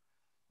deduce.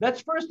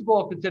 Let's first of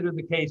all consider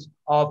the case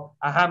of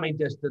a Hamming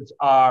distance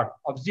r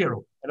of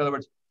 0. In other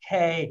words,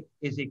 k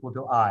is equal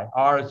to I.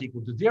 R is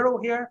equal to 0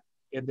 here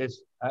in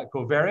this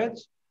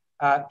covariance.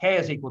 K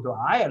is equal to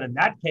I, and in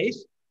that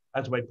case,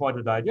 as I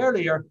pointed out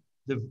earlier,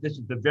 this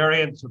is the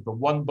variance of the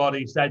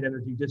one-body site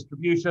energy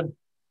distribution.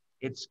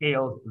 It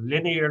scales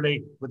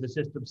linearly with the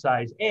system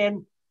size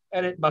n,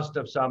 and it must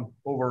have some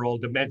overall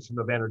dimension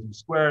of energy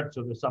squared,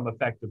 so there's some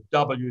effect of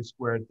W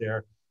squared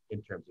there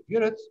in terms of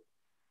units.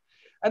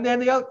 And then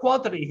the other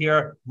quantity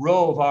here,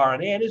 rho of r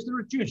and n, is the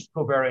reduced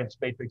covariance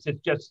matrix.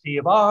 It's just C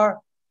of r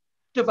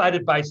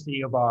divided by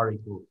C of r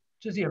equal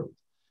to 0.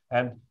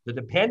 And the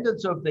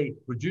dependence of the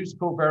reduced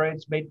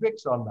covariance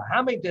matrix on the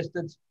Hamming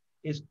distance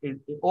is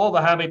all the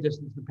Hamming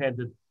distance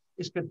dependent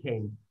is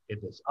contained in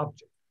this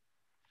object.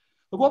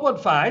 But what one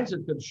finds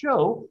and can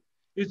show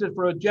is that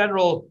for a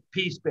general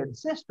p-spin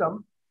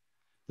system,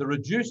 the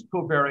reduced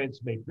covariance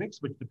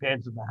matrix, which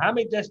depends on the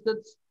Hamming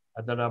distance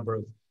and the number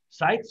of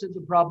sites in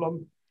the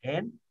problem,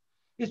 n,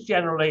 is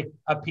generally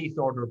a p-th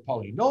order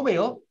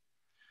polynomial,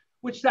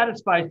 which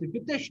satisfies the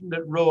condition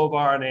that rho of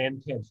r and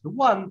n tends to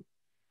 1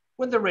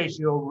 when the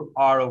ratio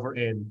r over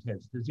n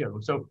tends to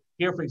 0. So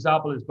here, for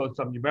example, is both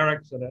some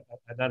numerics and an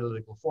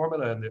analytical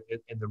formula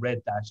in the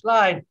red dashed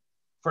line.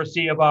 For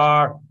C of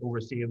r over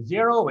C of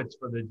 0, it's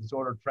for the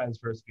disordered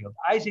transverse field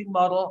Ising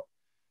model.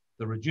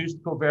 The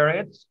reduced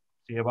covariance,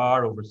 C of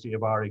r over C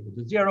of r equal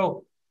to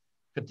 0,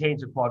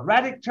 contains a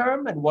quadratic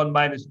term, and 1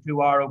 minus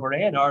 2r over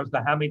n. R is the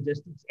Hamming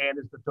distance, n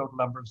is the total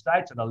number of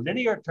sites, and a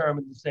linear term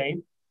is the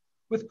same,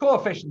 with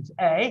coefficients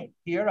a,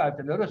 here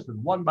I've noticed,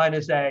 and 1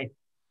 minus a,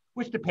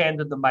 which depend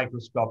on the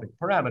microscopic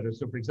parameters.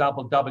 So for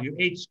example,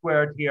 WH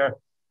squared here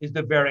is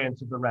the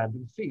variance of the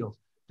random fields.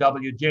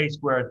 WJ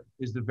squared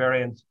is the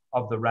variance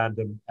of the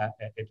random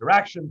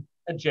interaction,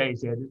 and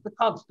JZ is the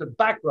constant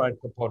background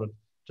component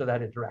to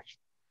that interaction.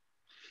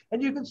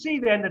 And you can see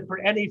then that for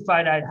any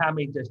finite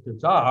Hamming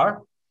distance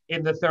r,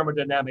 in the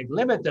thermodynamic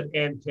limit that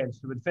n tends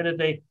to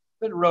infinity,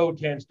 that rho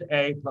tends to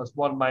a plus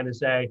 1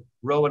 minus a,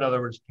 rho in other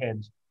words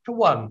tends to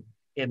 1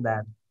 in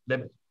that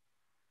limit.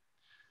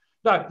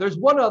 Now, there's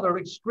one other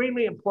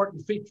extremely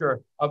important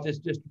feature of this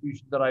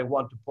distribution that I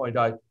want to point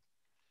out,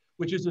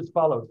 which is as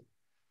follows.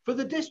 For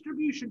the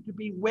distribution to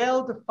be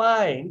well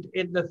defined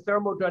in the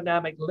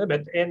thermodynamic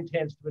limit, n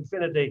tends to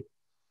infinity,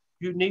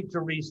 you need to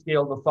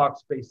rescale the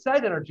Fock-space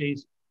site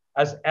energies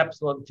as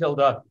epsilon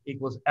tilde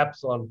equals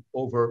epsilon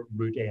over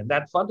root n.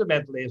 That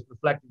fundamentally is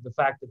reflecting the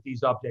fact that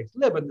these objects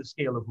live in the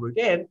scale of root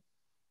n,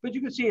 but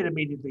you can see it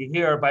immediately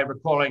here by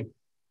recalling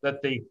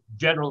that the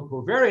general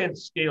covariance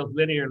scales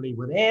linearly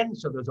with n.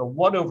 So there's a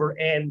 1 over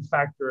n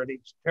factor in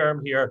each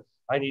term here.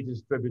 I need to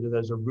distribute it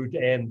as a root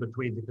n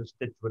between the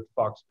constituent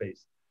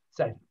Fock-space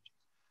side energies.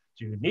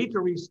 So you need to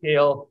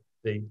rescale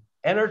the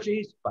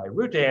energies by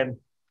root n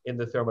in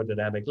the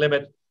thermodynamic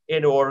limit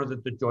in order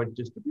that the joint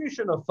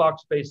distribution of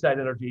Fock-space side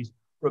energies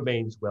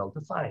remains well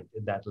defined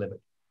in that limit.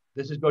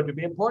 This is going to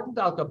be important.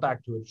 I'll come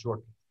back to it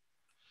shortly.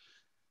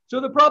 So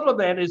the problem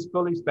then is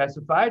fully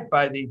specified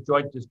by the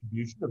joint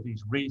distribution of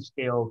these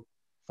rescaled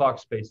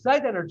Fock-space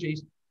side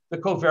energies. The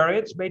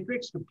covariance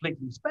matrix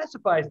completely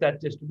specifies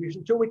that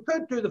distribution. So we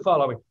could do the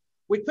following.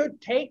 We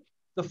could take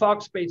the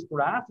Fock-space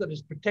graph that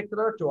is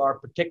particular to our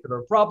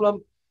particular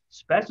problem,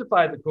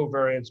 specify the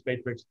covariance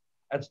matrix,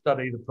 and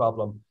study the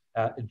problem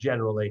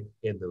generally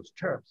in those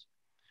terms.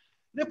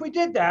 And if we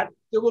did that,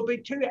 there will be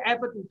two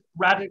evident,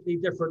 radically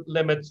different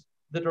limits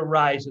that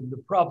arise in the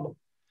problem.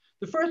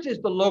 The first is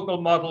the local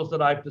models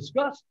that I've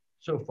discussed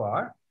so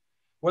far,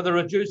 where the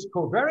reduced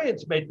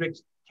covariance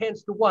matrix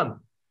tends to 1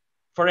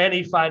 for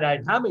any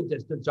finite Hamming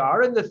distance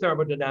r in the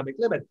thermodynamic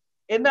limit.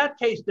 In that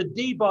case, the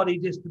d-body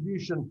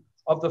distribution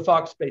of the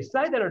Fock-space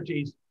side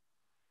energies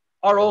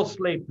are all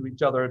slave to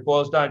each other. It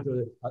boils down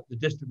to the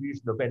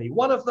distribution of any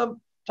one of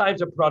them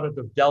times a product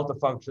of delta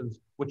functions,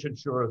 which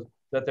ensures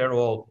that they're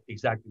all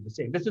exactly the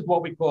same. This is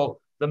what we call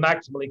the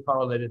maximally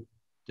correlated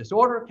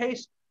disorder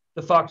case.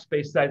 The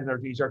Fock-space side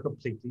energies are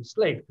completely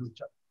slave to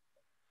each other.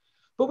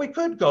 But we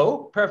could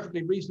go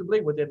perfectly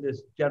reasonably within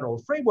this general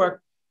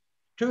framework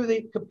to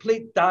the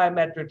complete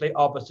diametrically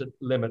opposite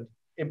limit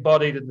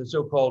embodied in the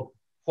so-called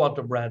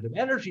quantum random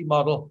energy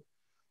model,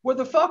 where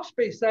the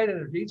Fock-space side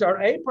energies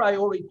are a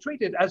priori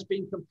treated as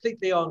being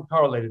completely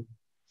uncorrelated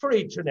for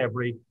each and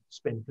every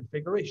spin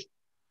configuration.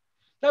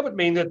 That would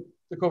mean that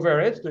the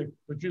covariance, the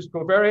reduced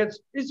covariance,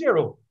 is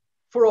 0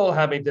 for all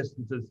Hamming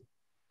distances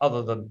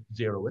other than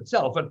 0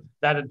 itself. And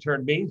that in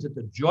turn means that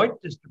the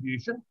joint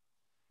distribution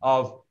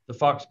of the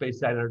Fock-space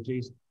side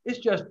energies is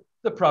just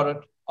the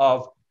product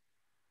of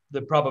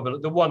the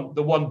probability, the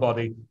one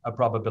body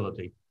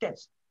probability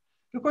density.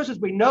 Of course, as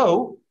we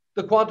know,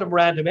 the quantum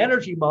random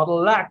energy model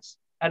lacks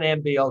an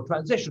MBL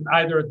transition,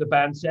 either at the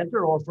band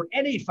center or for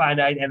any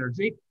finite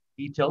energy,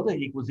 E tilde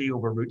equals E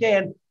over root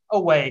n,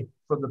 away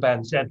from the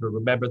band center.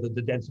 Remember that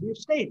the density of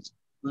states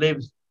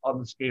lives on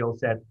the scale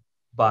set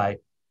by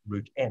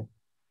root n.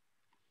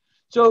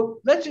 So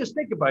let's just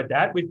think about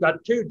that. We've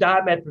got two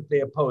diametrically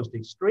opposed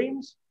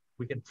extremes.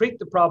 We can treat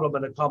the problem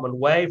in a common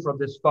way from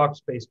this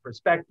Fock-space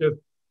perspective.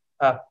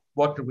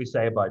 What can we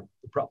say about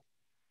the problem?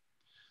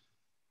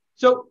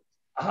 So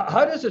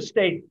how does a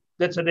state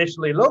that's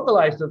initially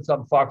localized on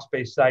some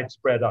Fock-space side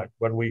spread out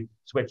when we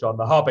switch on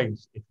the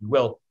hoppings, if you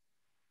will?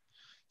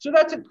 So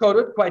that's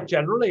encoded quite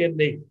generally in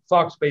the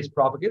Fock-space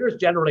propagators,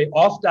 generally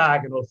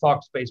off-diagonal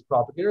Fock-space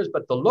propagators,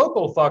 but the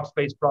local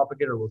Fock-space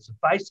propagator will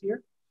suffice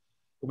here.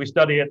 We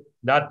study it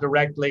not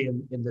directly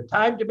in the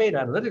time domain,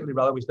 analytically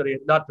rather, we study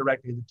it not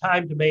directly in the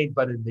time domain,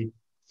 but in the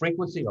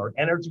frequency or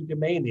energy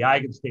domain, the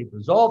eigenstate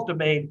resolved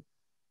domain,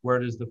 where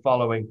it is the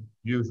following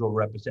usual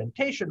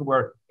representation,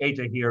 where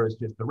eta here is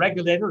just the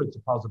regulator, it's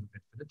a positive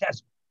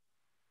infinitesimal.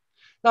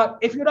 Now,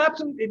 if you had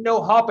absolutely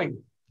no hopping,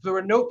 if there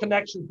were no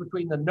connections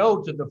between the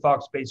nodes in the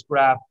Fock-space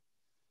graph,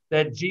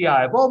 then Gi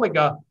of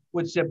omega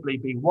would simply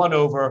be 1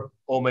 over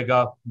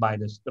omega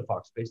minus the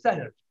Fock-space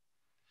energy.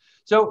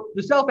 So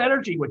the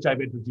self-energy, which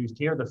I've introduced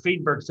here, the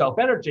Feinberg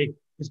self-energy,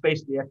 is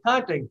basically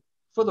accounting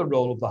for the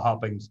role of the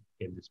hoppings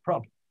in this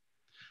problem.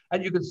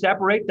 And you can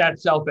separate that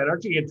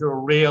self-energy into a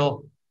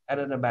real and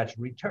an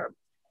imaginary term.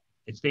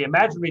 It's the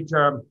imaginary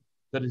term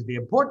that is the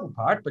important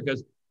part,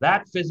 because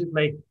that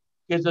physically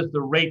gives us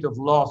the rate of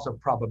loss of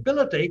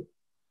probability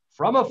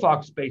from a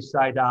Fock-space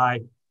side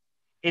I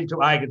into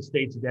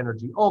eigenstates at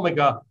energy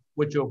omega,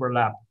 which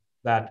overlap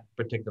that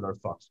particular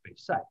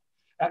Fock-space side.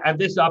 And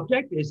this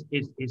object is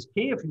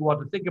key if you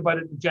want to think about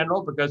it in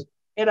general, because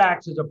it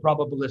acts as a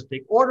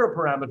probabilistic order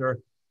parameter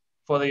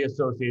for the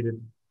associated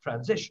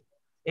transition.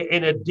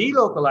 In a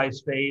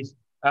delocalized phase,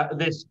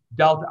 this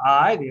delta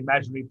I, the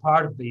imaginary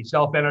part of the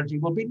self-energy,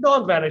 will be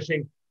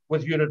non-vanishing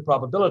with unit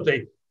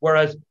probability,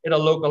 whereas in a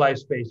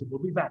localized phase, it will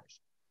be vanishing.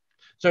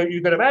 So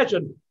you can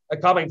imagine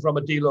coming from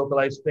a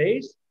delocalized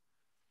phase,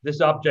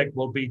 this object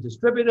will be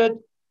distributed.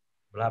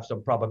 We'll have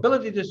some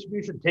probability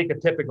distribution, take a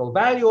typical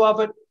value of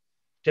it.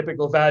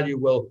 Typical value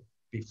will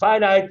be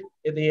finite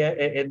in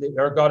the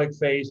ergodic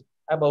phase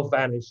and will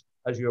vanish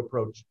as you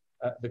approach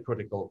the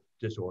critical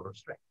disorder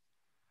strength.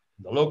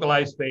 In the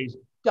localized phase,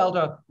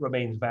 delta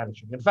remains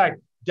vanishing. In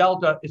fact,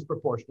 delta is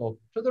proportional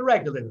to the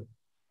regulator.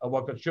 And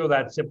one can show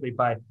that simply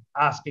by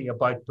asking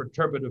about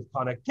perturbative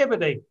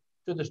connectivity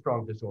to the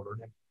strong disorder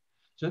length.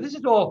 So this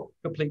is all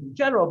completely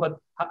general, but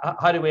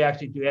how do we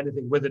actually do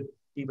anything with it,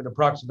 even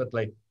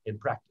approximately in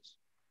practice?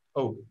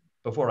 Oh,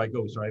 before I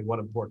go, sorry, one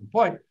important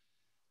point.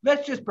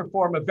 Let's just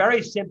perform a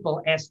very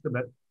simple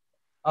estimate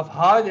of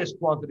how this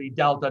quantity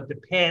delta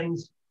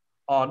depends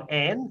on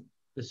n,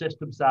 the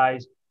system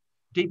size,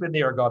 deep in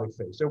the ergodic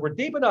phase. So we're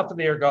deep enough in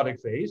the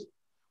ergodic phase,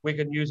 we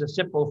can use a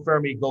simple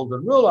Fermi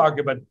golden rule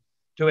argument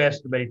to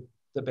estimate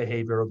the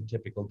behavior of a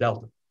typical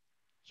delta.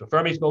 So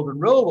Fermi's golden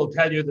rule will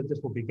tell you that this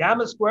will be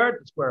gamma squared,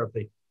 the square of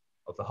the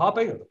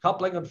hopping or the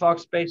coupling on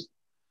Fock-space,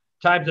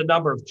 times the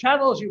number of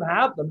channels you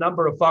have, the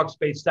number of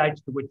Fock-space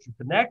sites to which you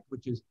connect,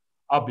 which is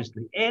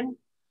obviously n,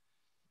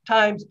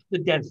 times the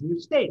density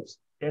of states,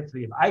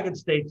 density of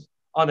eigenstates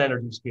on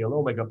energy scale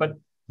omega. But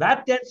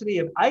that density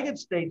of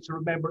eigenstates,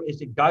 remember,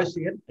 is a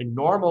Gaussian, a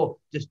normal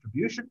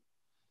distribution.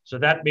 So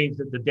that means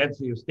that the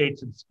density of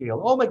states in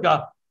scale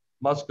omega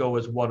must go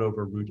as 1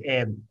 over root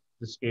n,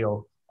 the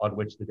scale on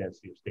which the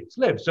density of states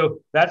live. So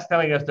that's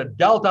telling us that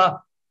delta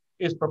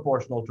is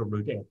proportional to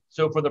root n.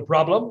 So for the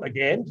problem,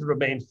 again, to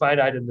remain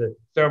finite in the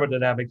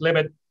thermodynamic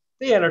limit,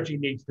 the energy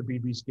needs to be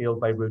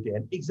rescaled by root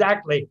n,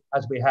 exactly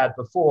as we had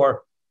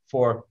before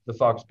for the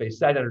Fock-space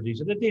site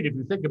energies. And indeed, if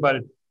you think about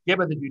it,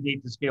 given that you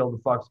need to scale the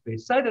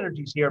Fock-space site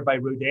energies here by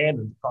root n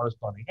and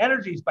corresponding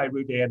energies by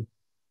root n,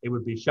 it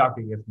would be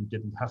shocking if you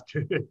didn't have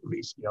to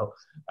rescale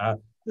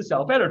the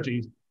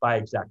self-energies by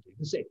exactly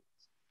the same.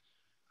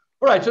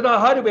 All right, so now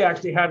how do we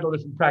actually handle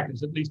this in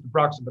practice, at least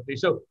approximately?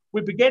 So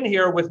we begin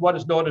here with what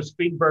is known as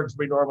Feinberg's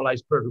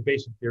renormalized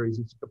perturbation theories.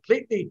 It's a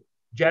completely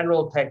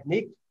general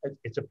technique.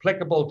 It's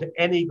applicable to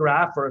any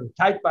graph or a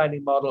tight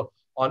binding model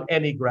on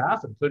any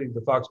graph, including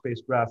the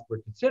Fock-space graph we're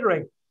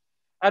considering.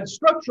 And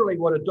structurally,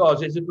 what it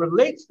does is it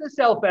relates the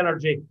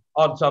self-energy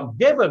on some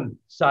given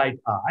site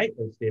I,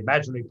 it's the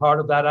imaginary part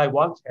of that I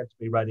want, hence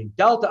me writing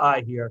delta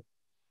I here,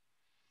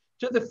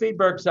 to the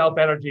Feinberg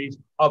self-energies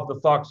of the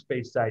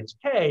Fock-space sites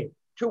K,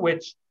 to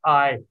which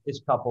I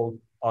is coupled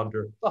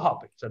under the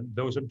hoppings. And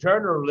those in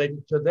turn are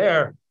related to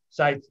their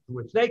sites to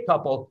which they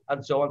couple,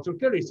 and so on. So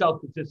clearly,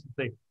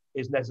 self-consistency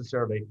is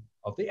necessarily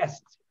of the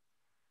essence.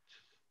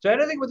 So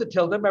anything with a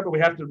tilde, remember we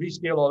have to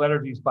rescale all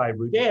energies by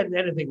root n.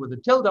 Anything with a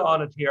tilde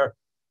on it here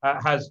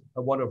has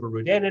a 1 over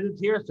root n in it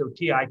here. So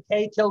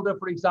tik tilde,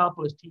 for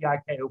example, is tik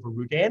over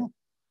root n.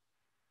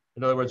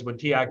 In other words, when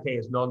tik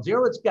is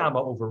non-zero, it's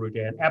gamma over root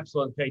n.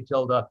 Epsilon k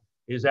tilde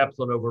is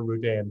epsilon over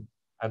root n,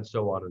 and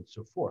so on and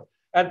so forth.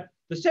 And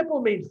the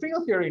simple mean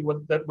field theory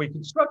that we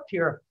construct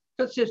here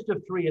consists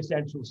of 3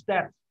 essential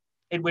steps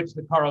in which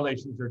the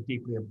correlations are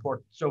deeply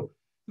important. So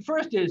the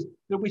first is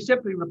that we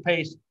simply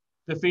replace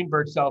the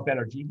Feinberg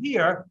self-energy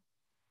here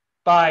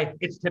by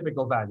its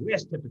typical value,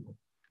 S typical.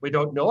 We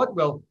don't know it,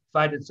 we'll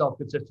find its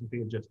self-consistency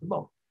in just a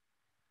moment.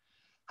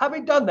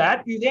 Having done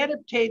that, you then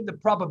obtain the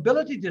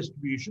probability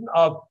distribution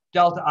of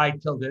delta I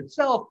tilde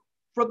itself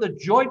from the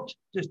joint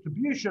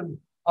distribution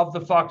of the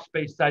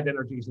Fock-space site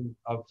energies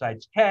of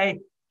sites K,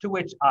 to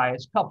which I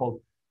is coupled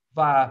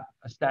via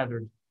a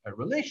standard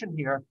relation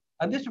here.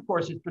 And this, of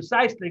course, is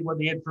precisely when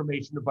the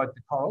information about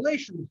the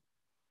correlations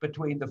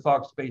between the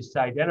Fock-space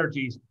site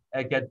energies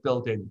get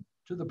built in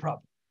to the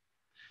problem.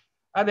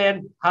 And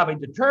then, having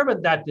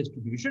determined that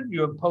distribution,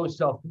 you impose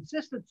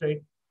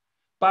self-consistency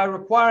by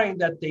requiring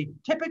that the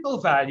typical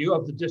value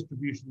of the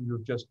distribution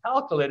you've just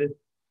calculated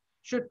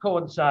should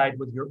coincide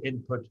with your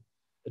input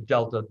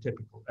delta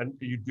typical. And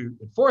you do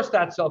enforce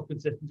that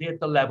self-consistency at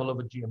the level of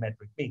a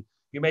geometric mean.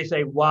 You may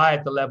say, why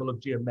at the level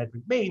of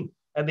geometric mean?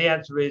 And the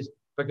answer is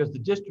because the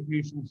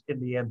distributions in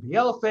the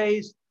MPL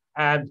phase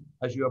and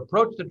as you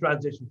approach the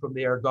transition from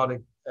the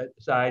ergodic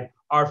side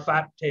are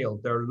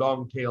fat-tailed, they're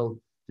long-tailed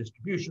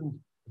distributions.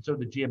 And so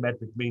the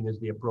geometric mean is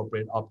the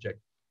appropriate object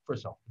for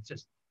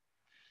self-consistency.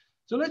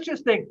 So let's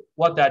just think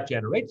what that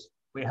generates.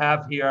 We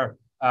have here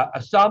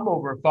a sum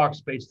over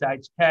Fock-space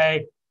sites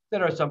K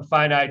that are some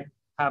finite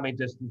Hamming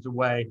distance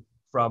away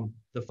from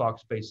the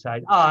Fock-space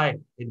site I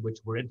in which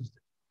we're interested.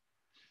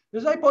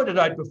 As I pointed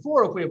out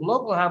before, if we have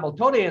local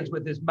Hamiltonians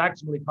with this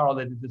maximally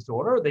correlated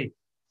disorder, the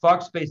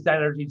Fock-space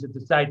energies at the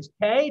sites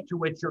K to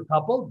which you're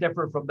coupled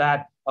differ from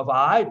that of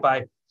I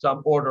by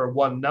some order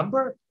 1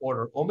 number,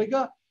 order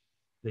omega.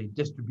 The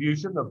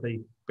distribution of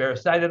the bare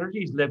site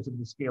energies lives in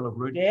the scale of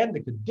root n.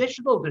 The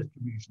conditional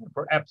distribution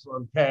for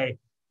epsilon k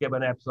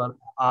given epsilon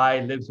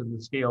I lives in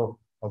the scale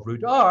of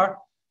root r.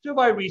 So if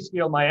I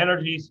rescale my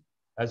energies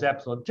as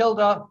epsilon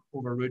tilde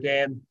over root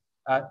n,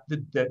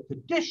 the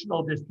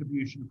conditional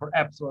distribution for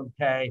epsilon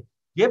k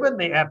given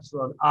the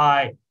epsilon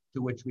I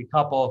to which we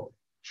couple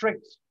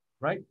shrinks,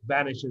 right?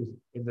 Vanishes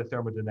in the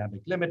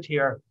thermodynamic limit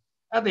here.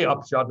 And the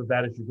upshot of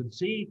that, as you can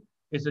see,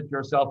 is that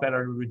your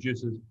self-energy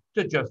reduces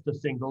to just a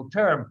single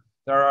term.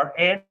 There are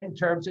n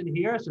terms in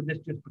here, so this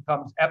just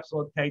becomes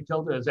epsilon k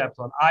tilde as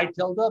epsilon I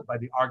tilde by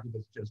the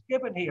arguments just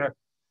given here.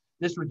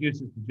 This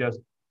reduces to just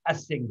a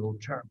single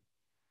term,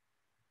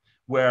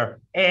 where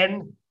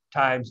n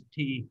times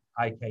t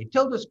ik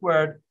tilde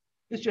squared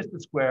is just the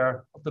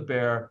square of the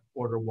bare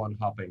order 1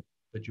 hopping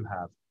that you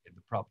have in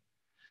the problem.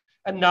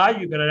 And now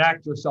you can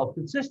enact your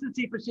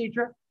self-consistency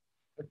procedure.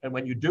 And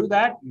when you do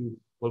that, you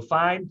will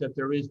find that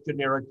there is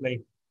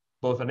generically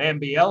both an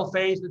MBL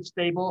phase that's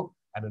stable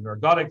and an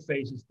ergodic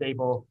phase is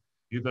stable.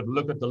 You could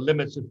look at the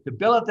limits of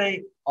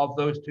stability of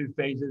those 2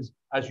 phases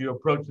as you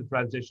approach the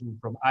transition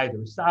from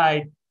either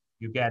side.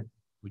 You get,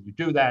 when you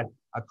do that,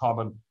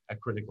 a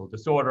critical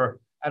disorder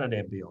and an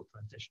MBL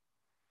transition.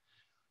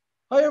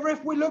 However,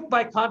 if we look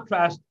by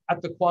contrast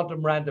at the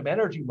quantum random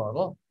energy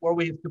model, where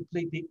we have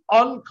completely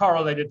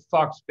uncorrelated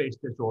Fock-space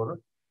disorder,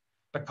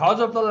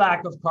 because of the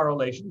lack of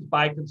correlations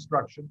by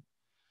construction,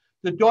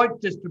 the Deutsch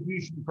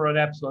distribution for an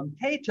epsilon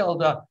k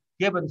tilde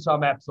given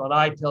some epsilon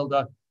I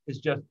tilde is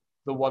just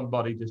the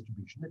one-body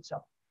distribution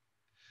itself.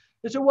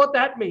 And so what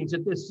that means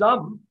is this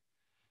sum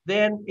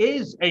then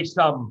is a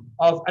sum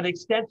of an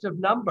extensive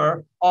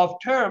number of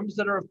terms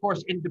that are, of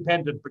course,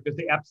 independent, because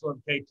the epsilon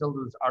k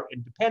tildes are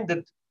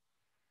independent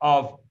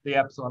of the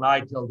epsilon I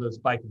tildes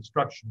by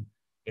construction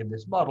in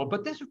this model.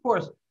 But this, of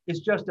course,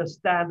 is just a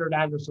standard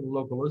Anderson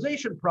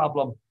localization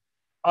problem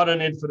on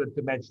an infinite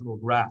dimensional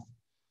graph,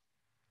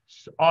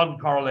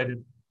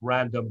 uncorrelated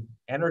random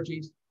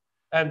energies.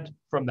 And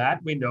from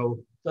that, we know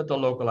that the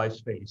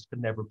localized phase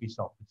can never be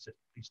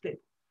self-consistently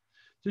stable.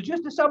 So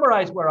just to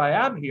summarize where I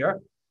am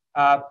here,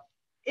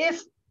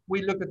 if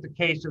we look at the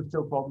case of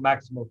so-called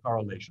maximal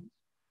correlations,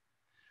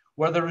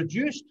 where the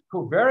reduced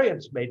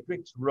covariance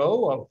matrix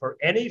rho for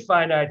any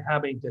finite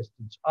Hamming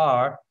distance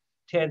R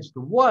tends to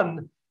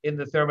 1 in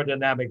the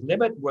thermodynamic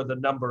limit, where the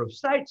number of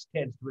sites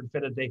tends to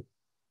infinity,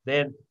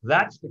 then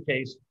that's the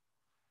case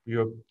for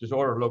your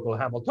disordered local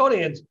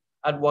Hamiltonians,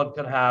 and one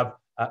can have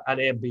an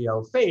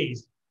MBL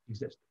phase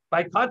exist.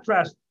 By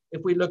contrast,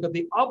 if we look at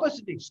the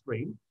opposite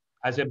extreme,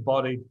 as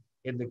embodied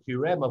in the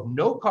QRM of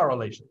no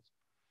correlations,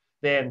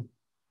 then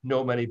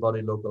no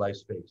many-body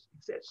localized phase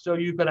exists. So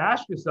you can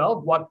ask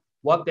yourself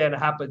what then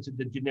happens in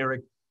the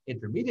generic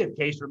intermediate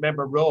case.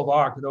 Remember, rho of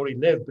R can only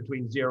live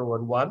between 0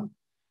 and 1.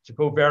 So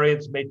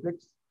covariance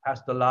matrix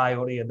has to lie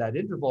only in that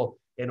interval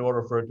in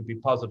order for it to be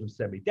positive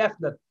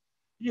semi-definite.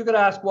 You can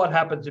ask what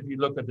happens if you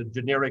look at the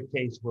generic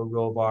case where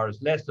rho of R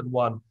is less than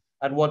 1,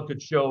 and one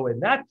could show in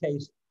that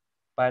case,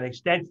 by an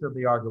extension of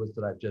the arguments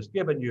that I've just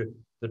given you,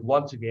 that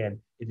once again,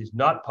 it is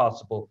not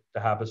possible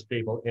to have a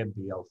stable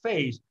MBL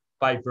phase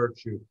by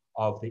virtue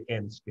of the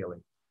n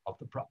scaling of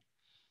the problem.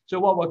 So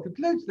what one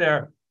concludes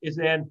there is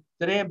then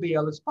that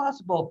MBL is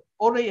possible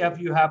only if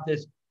you have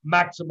this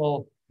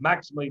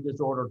maximally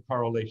disordered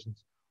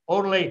correlations,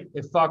 only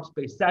if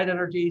Fock-space site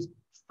energies,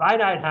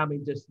 finite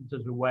Hamming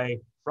distances away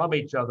from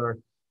each other,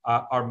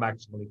 are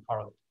maximally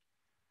correlated.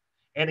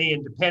 Any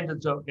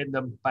independence in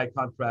them, by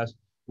contrast,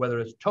 whether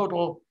it's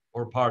total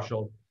or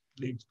partial,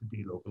 leads to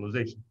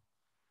delocalization.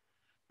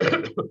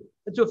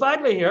 And so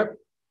finally here,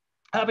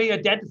 having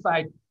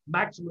identified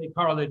maximally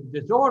correlated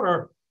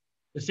disorder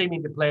is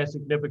seeming to play a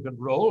significant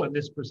role in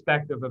this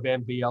perspective of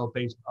MBL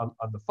based on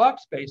the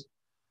Fock-space,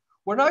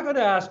 we're now going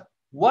to ask,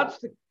 what's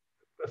the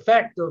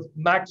effect of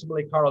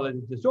maximally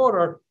correlated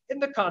disorder in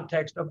the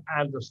context of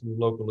Anderson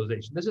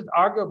localization? This is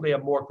arguably a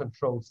more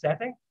controlled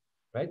setting,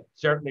 right?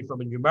 Certainly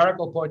from a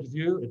numerical point of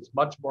view, it's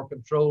much more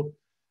controlled.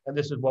 And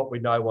this is what we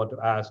now want to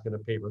ask in a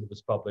paper that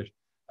was published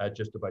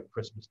just about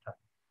Christmas time.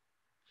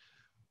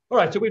 All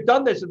right, so we've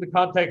done this in the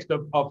context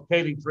of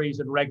Cayley trees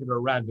and regular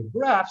random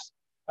graphs.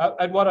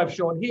 And what I've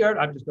shown here,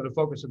 I'm just going to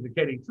focus on the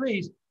Cayley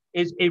trees,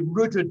 is a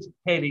rooted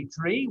Cayley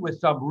tree with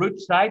some root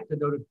site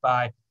denoted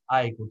by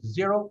I equal to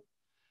 0.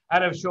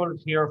 And I've shown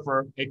it here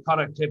for a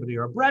connectivity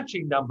or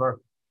branching number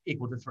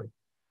equal to 3.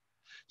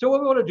 So what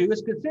we want to do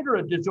is consider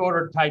a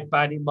disordered tight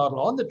binding model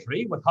on the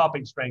tree with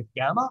hopping strength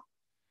gamma,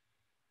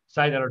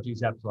 site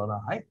energies epsilon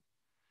I.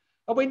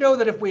 And we know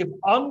that if we have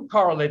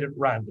uncorrelated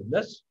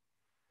randomness,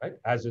 right,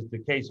 as is the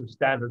case of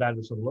standard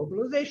Anderson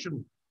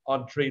localization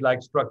on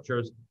tree-like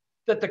structures,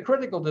 that the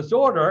critical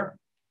disorder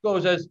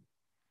goes as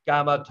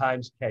gamma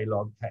times k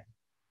log k.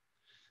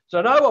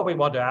 So now what we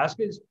want to ask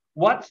is,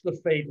 what's the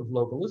fate of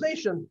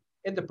localization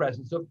in the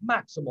presence of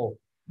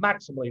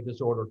maximally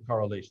disordered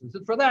correlations?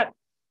 And for that,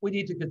 we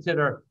need to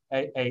consider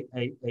a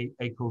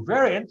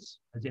covariance,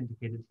 as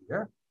indicated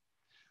here,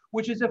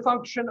 which is a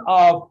function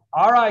of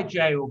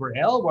Rij over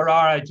L, where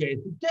Rij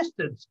is the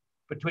distance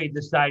between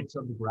the sites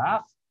on the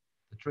graph.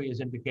 The tree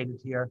is indicated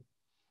here.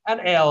 And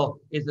L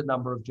is the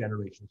number of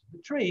generations of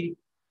the tree,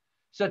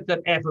 such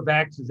that f of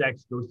x as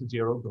x goes to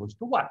 0 goes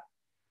to 1.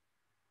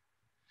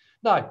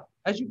 Now,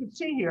 as you can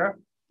see here,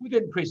 with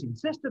increasing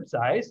system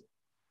size,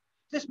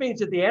 this means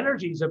that the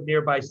energies of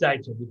nearby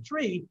sites of the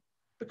tree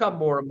become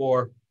more and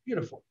more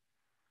uniform.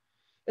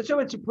 And so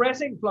in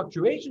suppressing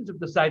fluctuations of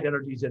the site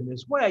energies in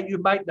this way, you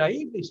might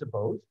naively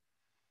suppose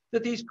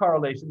that these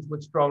correlations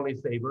would strongly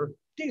favor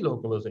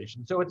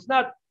delocalization. So it's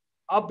not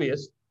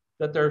obvious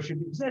that there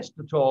should exist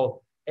at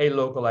all a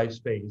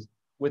localized phase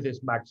with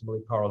this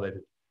maximally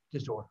correlated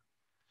disorder.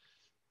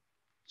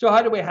 So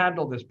how do we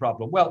handle this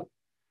problem? Well,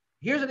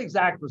 here's an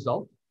exact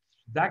result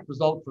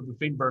for the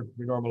Feinberg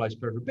renormalized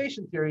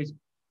perturbation theories.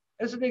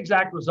 It's an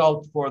exact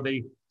result for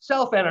the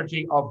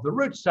self-energy of the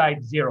root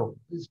side 0.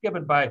 This is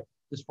given by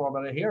this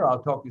formula here.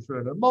 I'll talk you through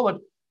it in a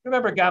moment.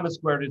 Remember, gamma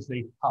squared is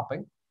the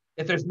hopping.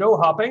 If there's no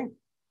hopping,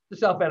 the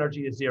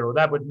self-energy is 0.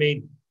 That would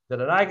mean that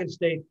an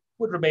eigenstate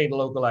would remain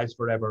localized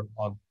forever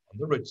on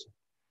the root side.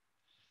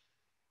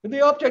 And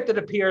the object that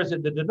appears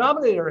in the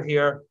denominator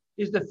here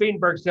is the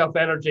Feinberg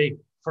self-energy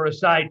for a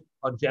site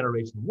on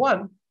generation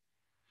 1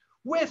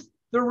 with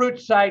the root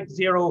site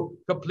 0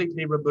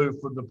 completely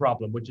removed from the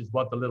problem, which is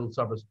what the little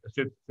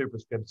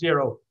superscript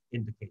 0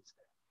 indicates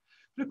there.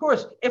 But of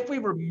course, if we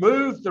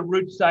remove the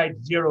root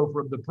site 0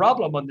 from the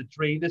problem on the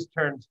tree, this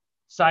turns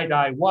site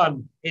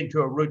I1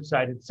 into a root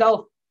site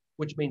itself,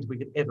 which means we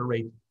can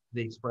iterate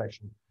the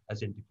expression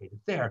as indicated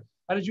there.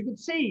 And as you can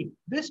see,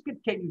 this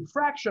continued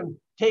fraction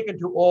taken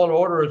to all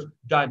orders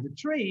down the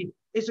tree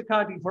is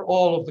accounting for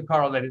all of the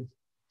correlated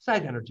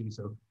site energies.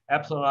 So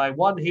epsilon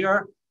I1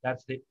 here,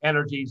 that's the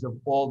energies of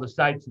all the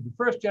sites of the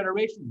first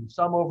generation, you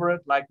sum over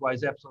it.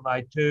 Likewise, epsilon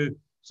I2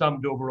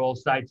 summed over all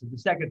sites of the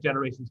second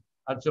generations,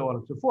 and so on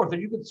and so forth.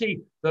 And you can see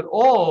that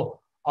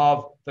all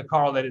of the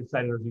correlated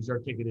site energies are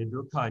taken into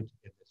account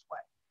in this way.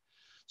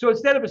 So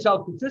instead of a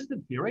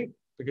self-consistent theory,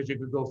 because you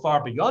could go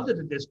far beyond it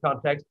in this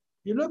context,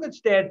 you look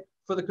instead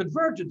for the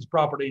convergence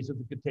properties of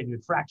the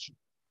continued fraction.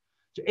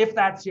 So if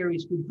that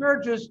series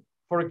converges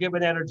for a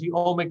given energy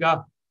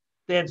omega,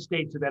 then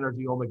states of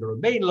energy omega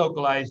remain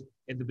localized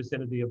in the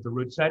vicinity of the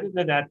root site. And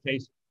in that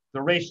case,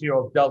 the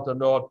ratio of delta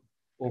naught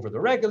over the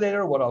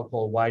regulator, what I'll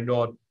call Y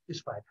naught,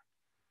 is finite.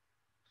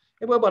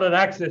 And when one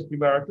enacts this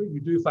numerically,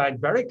 you do find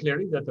very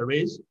clearly that there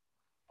is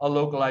a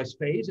localized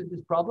phase in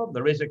this problem.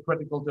 There is a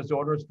critical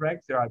disorder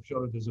strength. There I've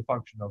shown it as a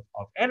function of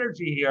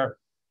energy here.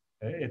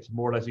 It's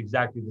more or less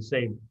exactly the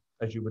same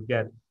as you would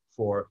get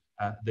for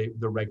the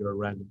regular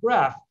random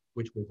graph,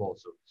 which we've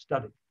also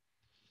studied.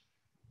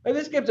 And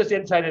this gives us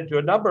insight into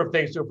a number of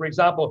things. So for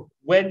example,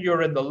 when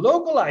you're in the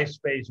localized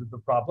phase of the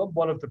problem,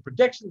 one of the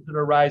predictions that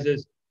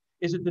arises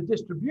is that the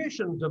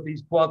distributions of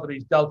these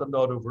quantities delta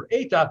naught over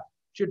eta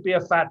should be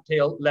a fat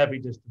tail Levy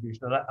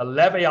distribution, a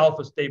Levy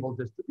alpha stable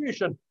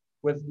distribution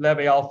with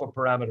Levy alpha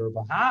parameter of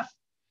a half,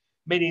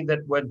 meaning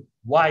that when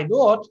Y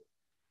naught,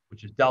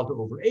 which is delta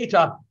over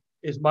eta,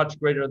 is much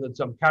greater than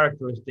some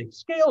characteristic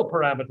scale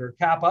parameter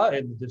kappa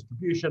in the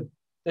distribution,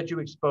 that you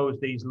expose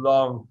these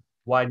long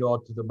Y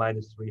naught to the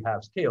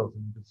 -3/2 scales.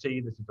 And you can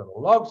see this is on a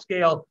log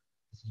scale.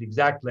 This is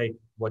exactly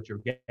what you're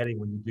getting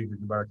when you do your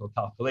numerical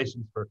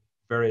calculations for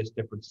various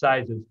different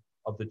sizes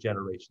of the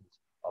generations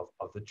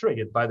of the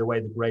tree. And by the way,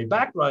 the gray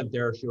background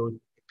there shows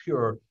a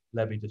pure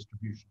Levy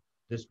distribution.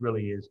 This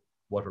really is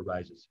what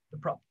arises in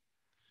the problem.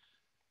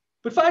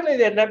 But finally,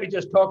 then, let me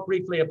just talk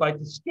briefly about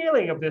the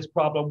scaling of this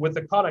problem with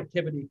the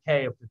connectivity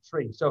K of the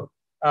tree. So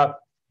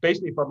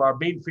basically from our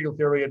mean field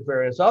theory and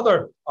various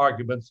other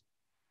arguments,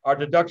 our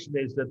deduction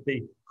is that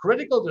the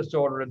critical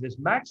disorder in this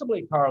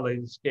maximally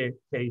correlated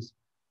case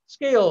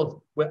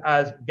scales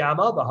as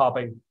gamma, the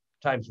hopping,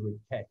 times root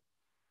K.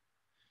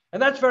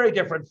 And that's very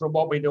different from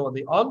what we know in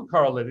the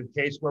uncorrelated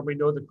case, where we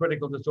know the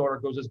critical disorder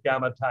goes as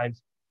gamma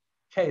times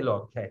K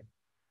log K.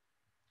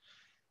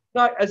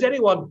 Now, as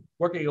anyone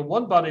working in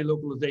one-body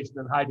localization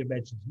in high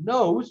dimensions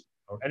knows,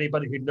 or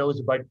anybody who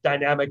knows about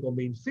dynamical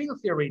mean field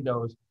theory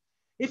knows,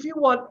 if you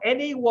want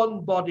any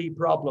one-body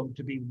problem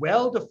to be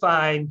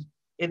well-defined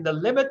in the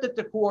limit that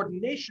the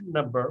coordination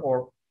number,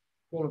 or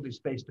quality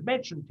space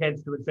dimension,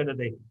 tends to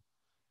infinity,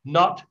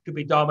 not to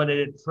be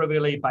dominated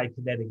trivially by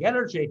kinetic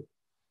energy,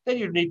 then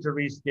you need to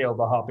rescale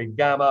the hopping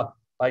gamma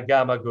by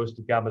gamma goes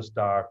to gamma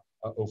star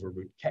over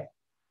root K.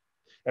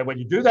 And when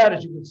you do that,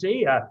 as you can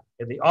see,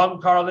 in the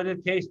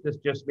uncorrelated case, this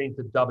just means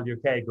that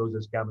WK goes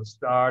as gamma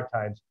star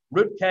times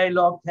root K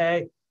log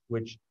K,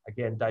 which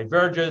again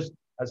diverges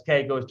as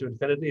K goes to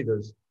infinity.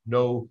 There's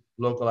no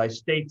localized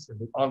states in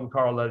the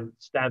uncorrelated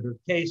standard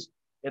case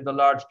in the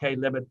large K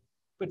limit.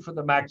 But for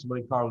the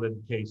maximally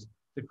correlated case,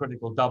 the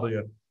critical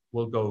W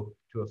will go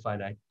to a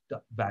finite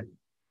value.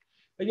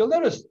 And you'll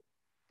notice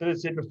that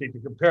it's interesting to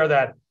compare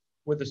that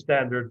with the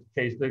standard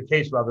case, the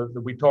case rather that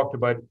we talked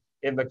about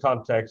in the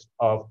context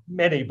of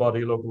many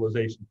body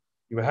localization.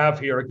 You have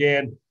here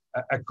again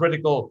a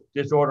critical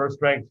disorder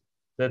strength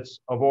that's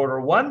of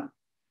order 1,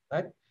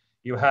 right?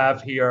 You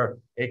have here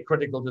a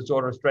critical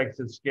disorder strength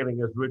that's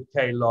scaling as root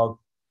K log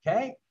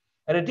K.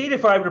 And indeed,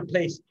 if I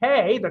replace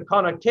K, the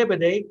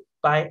connectivity,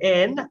 by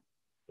N,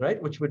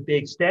 right, which would be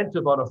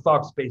extensive on a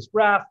Fock-space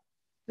graph,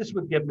 this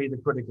would give me the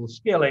critical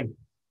scaling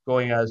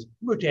going as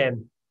root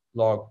N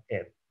log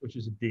N, which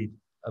is indeed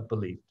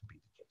believed to be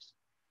the case.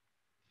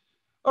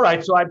 All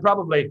right, so I'm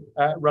probably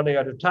running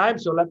out of time.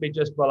 So let me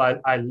just, well,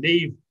 I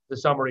leave the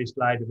summary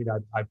slide. I mean,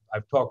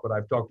 I've talked what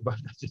I've talked about.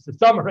 That's just a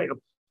summary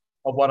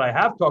of what I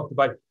have talked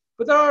about.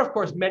 But there are, of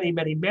course, many,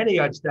 many, many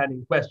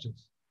outstanding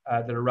questions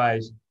that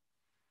arise.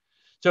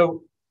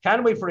 So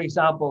can we, for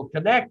example,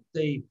 connect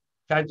the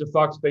kinds of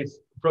Fock-space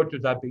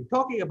approaches I've been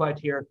talking about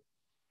here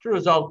to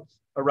results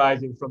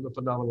arising from the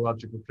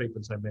phenomenological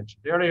treatments I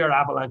mentioned earlier,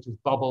 avalanches,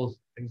 bubbles,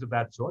 things of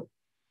that sort?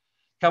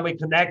 Can we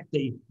connect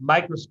the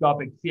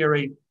microscopic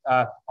theory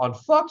on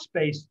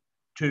Fock-space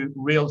to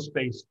real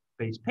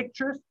space-based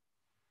pictures?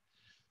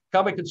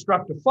 Can we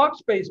construct a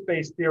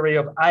Fock-space-based theory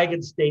of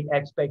eigenstate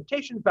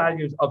expectation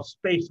values of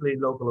spatially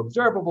local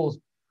observables,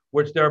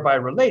 which thereby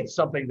relates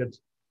something that's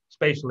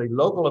spatially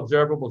local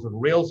observables in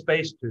real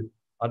space to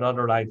an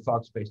underlying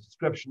Fock-space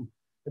description?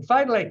 And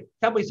finally,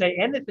 can we say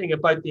anything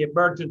about the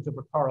emergence of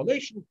a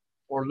correlation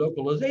or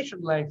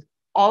localization length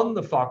on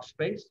the Fock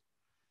space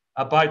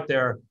about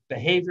their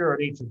behavior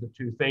in each of the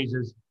two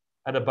phases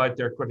and about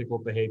their critical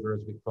behavior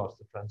as we cross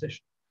the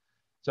transition.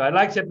 So I'd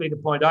like simply to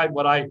point out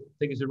what I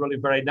think is a really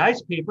very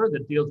nice paper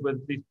that deals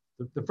with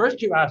the first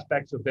two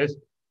aspects of this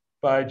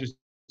by just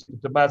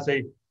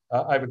Tomasi,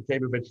 Ivan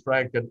Klebovich,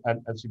 Frank,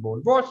 and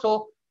Simone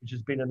Vorsel, which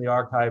has been in the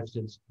archive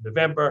since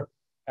November.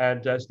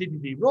 And Stevie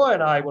D. Roy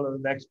and I will, in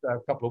the next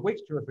couple of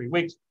weeks, 2 or 3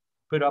 weeks,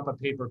 put up a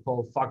paper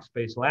called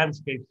Fock-space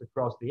landscapes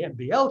across the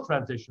MBL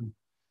transition,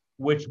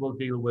 which will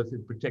deal with,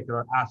 in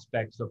particular,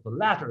 aspects of the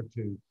latter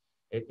two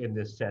in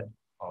this set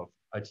of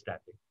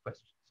outstanding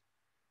questions.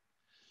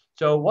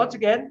 So once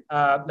again,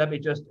 let me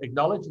just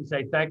acknowledge and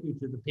say thank you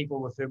to the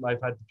people with whom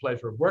I've had the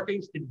pleasure of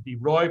working. Stephen D.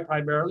 Roy,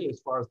 primarily, as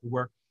far as the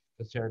work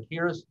concerned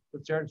here is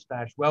concerned.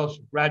 Stash Welsh,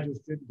 graduate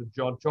student of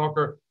John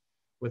Chalker,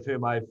 with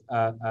whom I've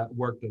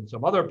worked on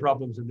some other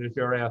problems in this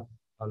area,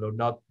 although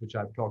not which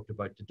I've talked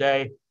about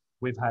today.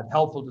 We've had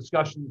helpful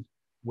discussions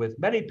with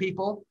many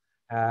people,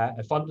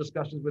 fun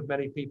discussions with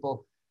many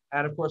people.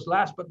 And of course,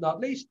 last but not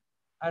least,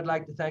 I'd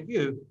like to thank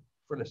you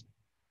for listening.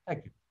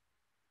 Thank you.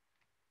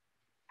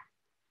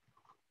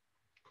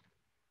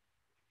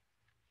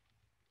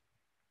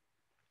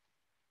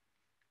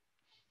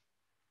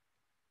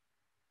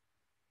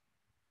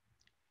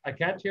 I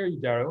can't hear you,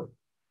 Daryl.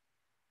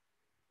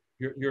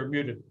 You're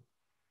muted.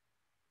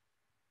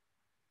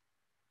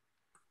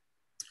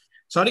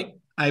 Sorry,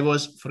 I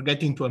was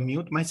forgetting to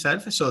unmute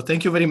myself. So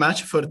thank you very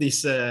much for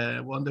this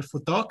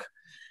wonderful talk.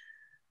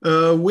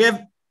 We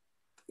have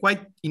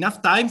quite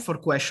enough time for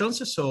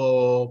questions,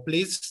 so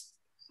please.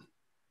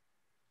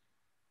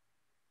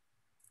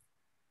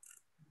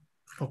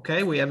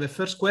 Okay, we have a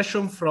first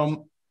question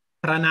from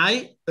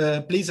Pranay.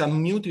 Please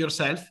unmute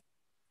yourself.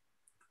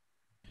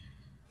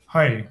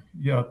 Hi,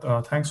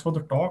 yeah, thanks for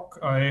the talk.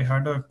 I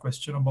had a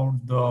question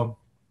about the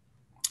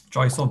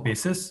choice of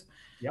basis.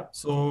 Yeah.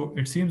 So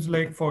it seems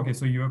like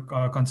so you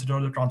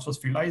consider the transverse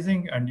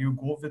field-izing and you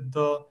go with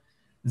the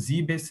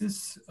Z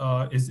basis.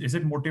 Is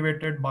it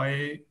motivated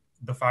by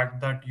the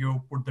fact that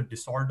you put the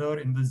disorder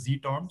in the Z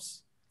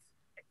terms?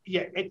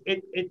 Yeah,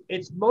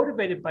 it's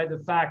motivated by the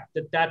fact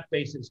that that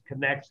basis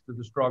connects to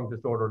the strong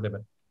disorder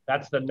limit.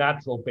 That's the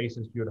natural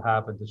basis you'd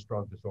have in the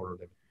strong disorder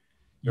limit.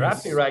 You're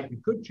absolutely right. You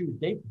could choose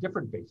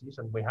different bases,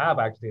 and we have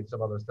actually in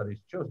some other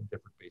studies chosen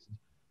different bases,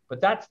 but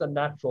that's the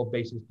natural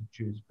basis to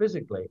choose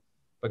physically,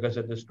 because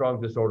at the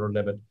strong disorder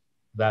limit,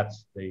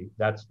 that's the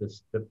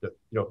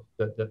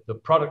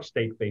product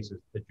state basis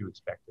that you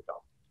expect to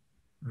adopt.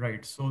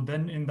 Right. So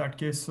then in that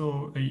case,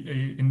 so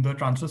in the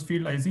transverse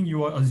field-izing,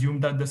 you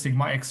assume that the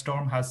sigma x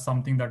term has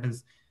something that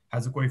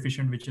has a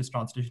coefficient which is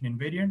translation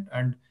invariant.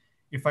 And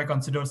if I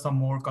consider some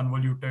more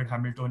convoluted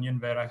Hamiltonian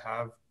where I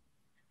have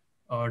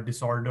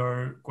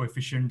disorder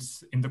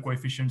coefficients in the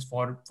coefficients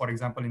for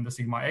example, in the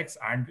sigma x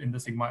and in the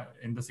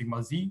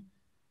sigma z,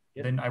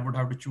 then I would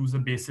have to choose a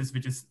basis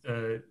which is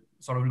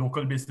sort of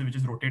local basis which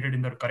is rotated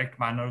in the correct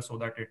manner so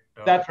that it.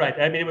 That's right.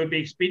 I mean, it would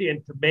be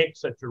expedient to make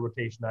such a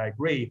rotation. I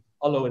agree.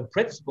 Although in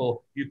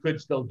principle, you could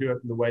still do it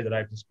in the way that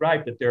I've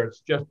described it there.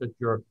 It's just that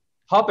your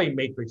hopping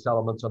matrix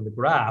elements on the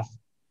graph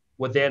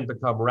would then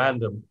become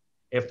random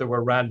if there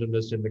were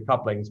randomness in the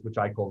couplings, which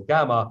I call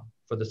gamma,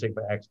 for the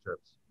sigma x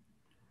terms.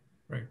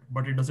 Right,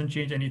 but it doesn't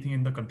change anything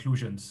in the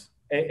conclusions.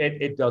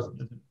 It doesn't,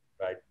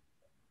 right?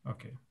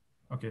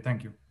 Okay,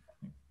 thank you.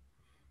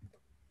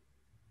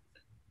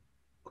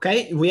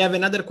 Okay, we have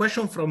another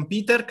question from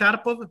Peter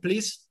Karpov.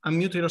 Please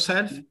unmute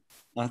yourself.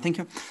 Thank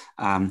you.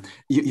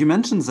 You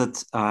mentioned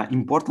that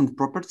important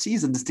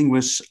properties that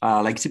distinguish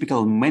like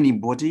typical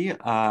many-body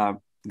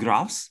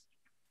graphs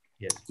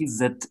is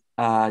that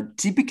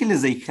typically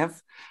they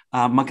have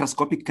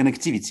macroscopic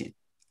connectivity.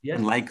 Yes.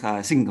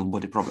 Unlike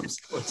single-body problems.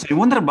 So I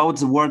wonder about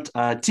the word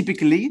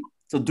typically.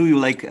 So do you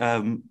like, do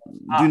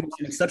you know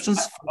exceptions?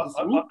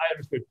 I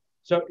understood.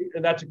 So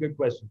that's a good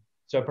question.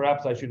 So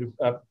perhaps I should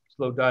have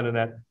slowed down on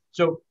that.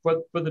 So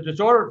for the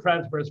disordered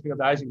transverse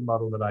field-izing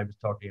model that I was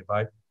talking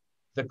about,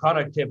 the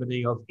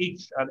connectivity of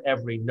each and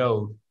every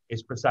node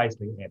is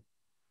precisely n,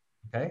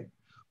 okay?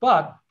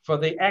 But for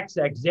the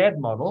XXZ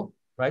model,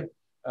 right,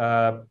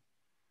 I'm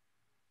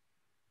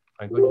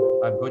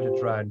going to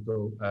try and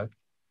go,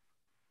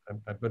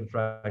 I'm going to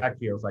try back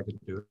here if I can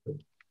do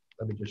it.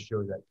 Let me just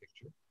show you that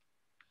picture.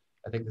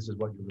 I think this is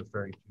what you're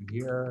referring to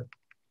here.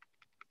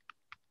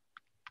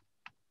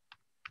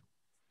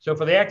 So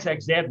for the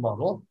XXZ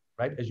model,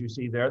 right, as you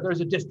see there,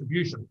 there's a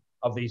distribution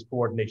of these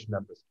coordination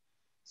numbers.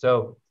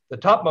 So the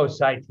topmost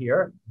site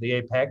here, the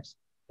apex,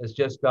 has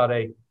just got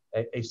a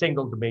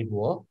single domain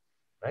wall,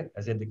 right,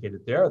 as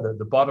indicated there.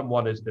 The bottom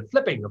one is the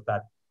flipping of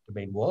that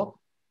domain wall.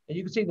 And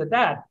you can see that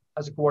that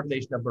has a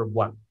coordination number of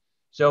 1.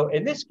 So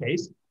in this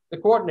case, the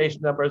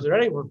coordination numbers are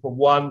anywhere from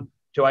 1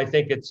 to, I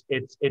think it's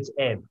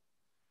n,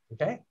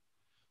 okay?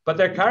 But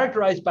they're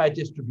characterized by a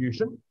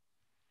distribution,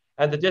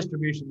 and the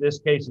distribution in this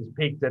case is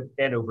peaked at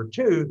n over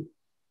 2,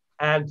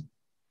 and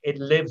it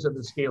lives on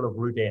the scale of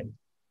root n,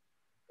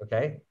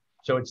 okay?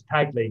 So it's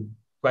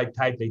quite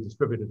tightly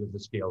distributed in the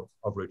scale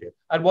of root n.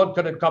 And one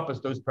can encompass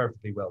those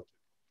perfectly well too.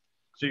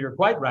 So you're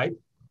quite right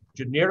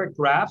generic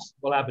graphs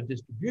will have a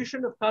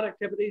distribution of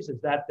conductivities, as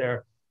that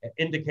there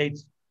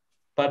indicates.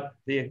 But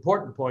the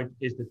important point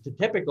is that the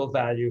typical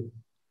value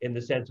in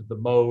the sense of the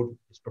mode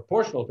is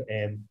proportional to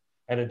n,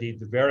 and indeed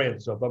the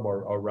variance of them,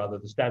 or rather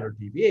the standard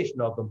deviation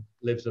of them,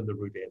 lives in the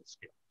root n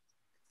scale.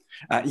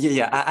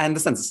 Yeah, I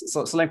understand.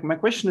 So like my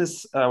question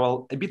is,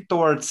 well, a bit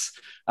towards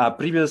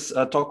previous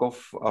talk of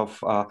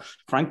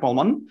Frank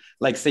Polman.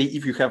 Like, say,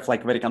 if you have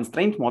like very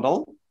constrained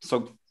model,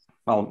 so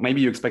well,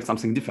 maybe you expect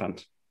something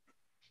different.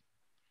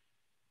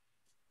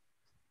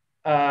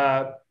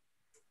 I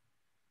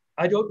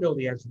don't know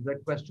the answer to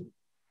that question.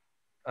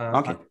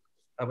 Okay.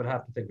 I would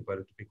have to think about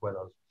it, to be quite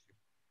honest with you.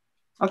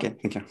 Okay,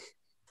 thank you.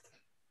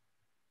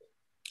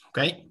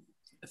 Okay,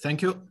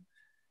 thank you.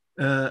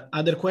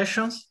 Other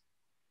questions?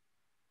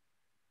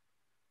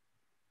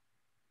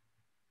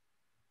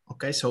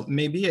 Okay, so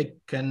maybe I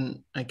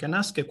can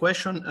ask a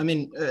question. I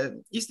mean,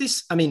 is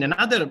this, I mean,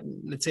 another,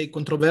 let's say,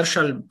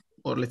 controversial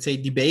or let's say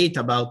debate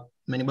about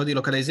many-body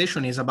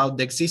localization is about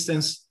the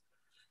existence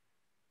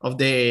of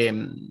the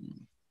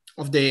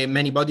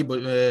many-body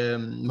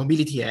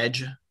mobility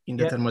edge in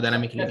the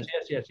thermodynamic limit.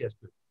 Yes.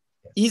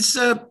 Is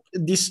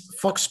this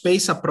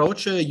Fock-space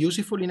approach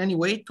useful in any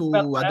way to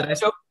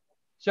address?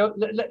 So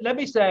let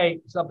me say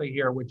something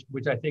here,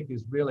 which I think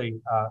is really,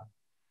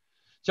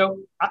 so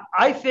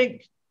I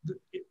think,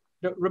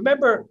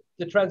 remember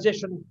the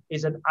transition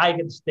is an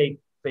eigenstate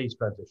phase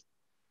transition,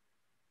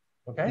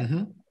 okay?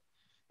 Mm-hmm.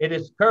 It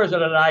occurs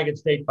on an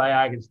eigenstate by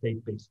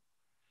eigenstate basis.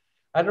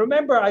 And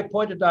remember I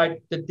pointed out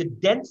that the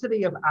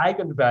density of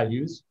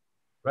eigenvalues,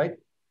 right,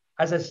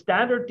 has a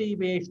standard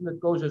deviation that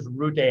goes as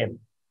root n.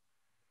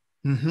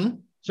 Mm-hmm.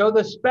 So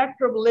the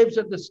spectrum lives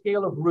at the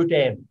scale of root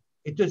n.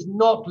 It does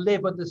not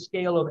live on the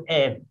scale of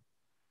n.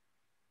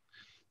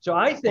 So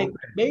I think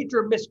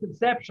major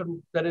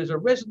misconception that has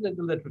arisen in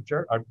the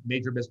literature, or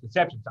major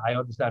misconceptions, I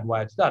understand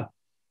why it's done,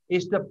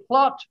 is to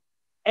plot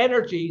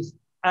energies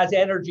as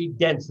energy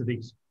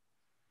densities,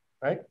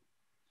 right?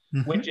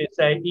 Mm-hmm. Which is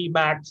say E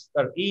max,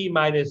 or E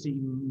minus E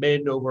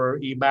min over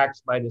E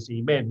max minus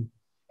E min,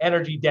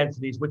 energy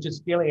densities, which is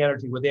scaling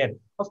energy within.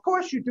 Of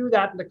course, you do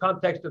that in the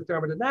context of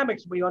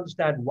thermodynamics. We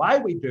understand why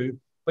we do,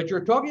 but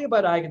you're talking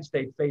about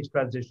eigenstate phase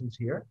transitions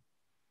here.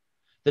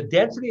 The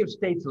density of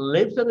states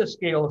lives on a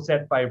scale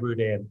set by root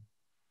n.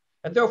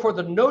 And therefore,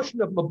 the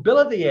notion of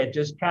mobility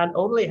edges can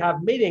only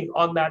have meaning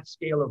on that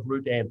scale of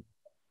root n.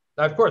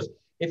 Now, of course,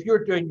 if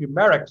you're doing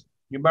numerics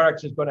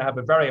is going to have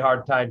a very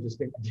hard time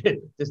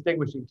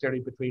distinguishing clearly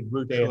between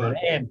root n and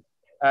n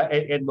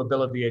in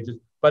mobility edges.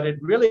 But it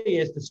really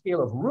is the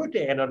scale of root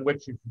n on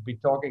which you should be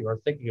talking or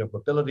thinking of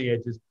mobility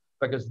edges,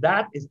 because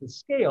that is the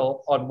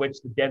scale on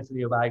which the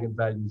density of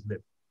eigenvalues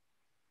live.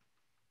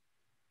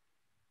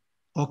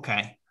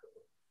 Okay.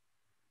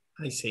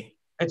 I see.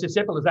 It's as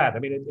simple as that. I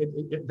mean,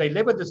 they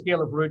live at the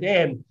scale of root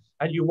n,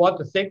 and you want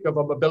to think of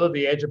a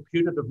mobility edge, a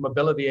putative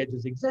mobility edge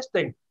as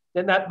existing,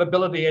 then that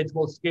mobility edge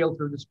will scale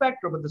through the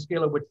spectrum at the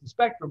scale at which the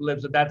spectrum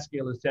lives, and that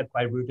scale is set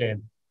by root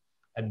n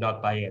and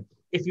not by n.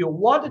 If you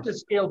wanted to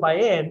scale by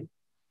n,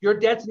 your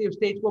density of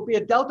states will be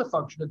a delta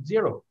function at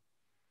 0.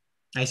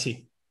 I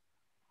see.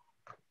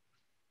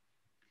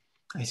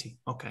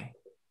 Okay.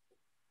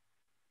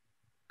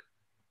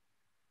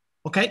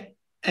 Okay.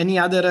 Any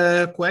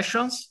other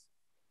questions?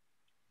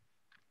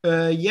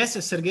 Yes,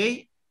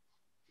 Sergey.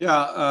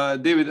 Yeah,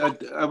 David,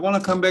 I want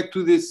to come back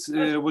to this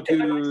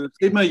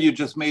statement you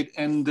just made,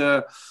 and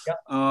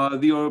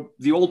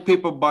the old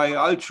paper by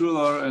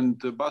Altschuler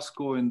and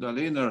Basco and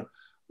Alehner,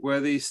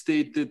 where they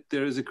state that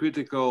there is a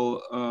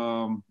critical,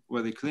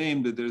 where they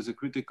claim that there is a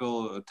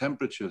critical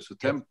temperature. So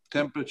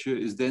temperature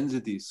is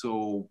density.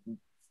 So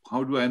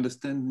how do I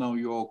understand now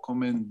your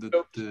comment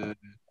that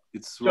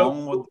it's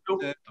wrong what you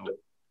said?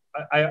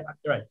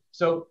 Right.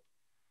 So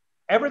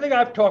everything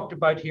I've talked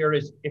about here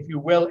is, if you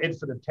will,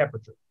 infinite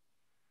temperature,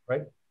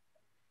 right?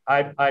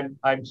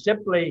 I'm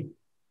simply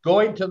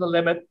going to the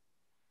limit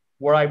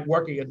where I'm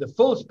working in the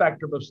full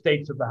spectrum of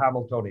states of the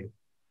Hamiltonian.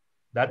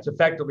 That's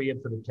effectively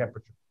infinite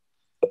temperature.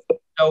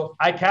 So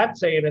I can't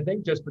say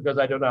anything just because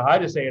I don't know how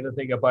to say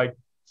anything about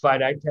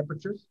finite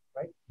temperatures,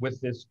 right? With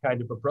this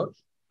kind of approach,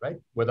 right?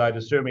 Without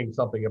assuming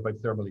something about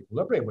thermal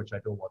equilibrium, which I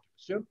don't want to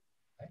assume,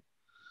 right?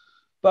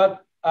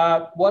 But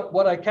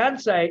what I can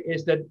say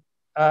is that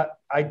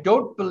I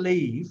don't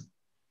believe,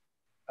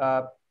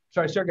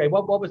 sorry, Sergey,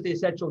 what was the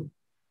essential?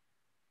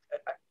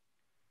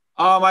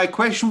 My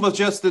question was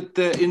just that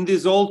in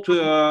this old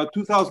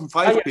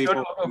 2005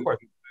 paper,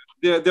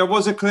 there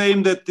was a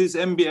claim that this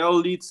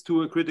MBL leads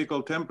to a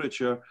critical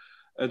temperature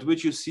at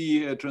which you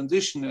see a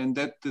transition, and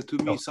that to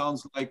me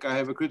sounds like I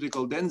have a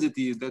critical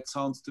density. That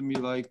sounds to me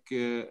like,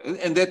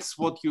 and that's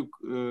what you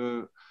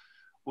were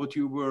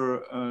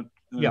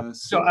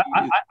so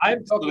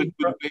I'm talking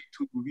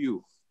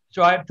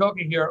So I'm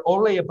talking here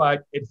only about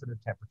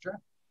infinite temperature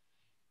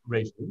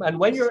regime. And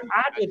when you're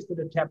at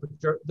infinite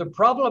temperature, the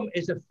problem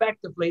is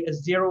effectively a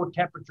zero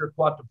temperature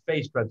quantum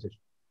phase transition.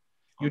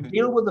 You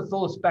deal with the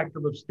full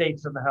spectrum of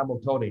states in the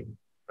Hamiltonian,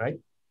 right?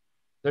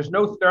 There's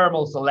no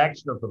thermal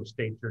selection of those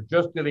states. You're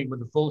just dealing with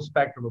the full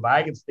spectrum of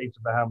eigenstates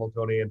of the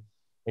Hamiltonian,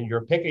 and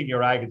you're picking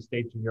your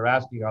eigenstates and you're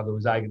asking, are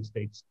those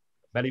eigenstates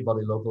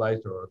many-body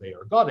localized or are they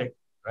ergodic,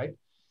 right?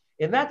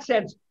 In that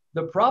sense,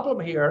 the problem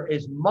here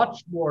is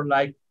much more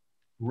like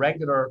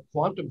regular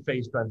quantum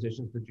phase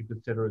transitions that you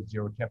consider at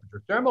zero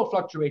temperature. Thermal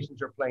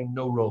fluctuations are playing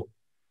no role.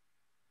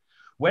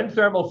 When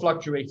thermal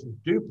fluctuations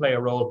do play a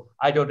role,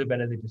 I don't have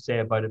anything to say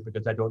about it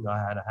because I don't know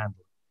how to handle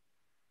it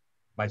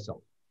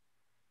myself.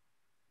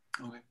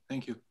 Okay,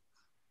 thank you.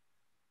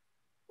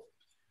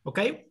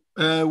 Okay,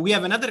 we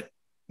have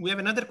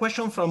another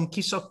question from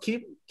Kisok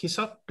Kim.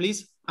 Kisok,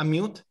 please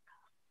unmute.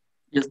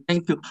 Yes,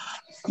 thank you.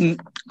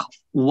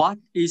 What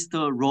is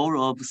the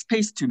role of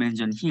space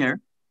dimension here?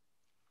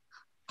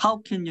 How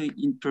can you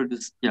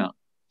introduce,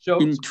 so,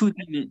 in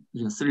 2D,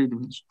 3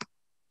 dimensions?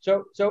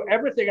 So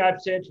everything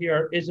I've said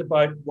here is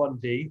about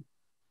 1D.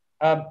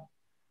 Are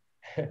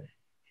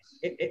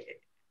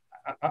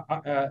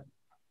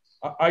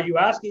you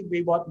asking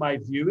me what my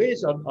view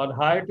is on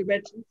higher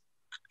dimensions?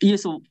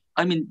 Yes, so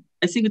I mean,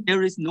 I think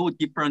there is no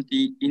difference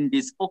in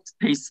this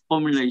Fock-space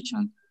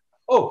formulation.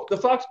 Oh, the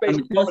Fock-space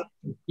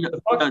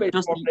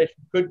formulation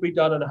could be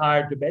done in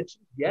higher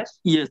dimensions, yes?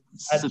 Yes,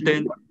 so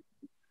then,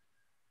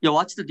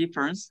 what's the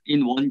difference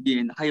in 1D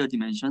and higher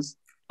dimensions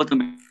for the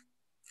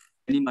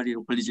many-body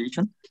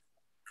localization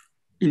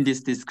in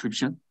this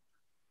description?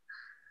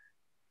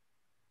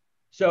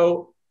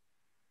 So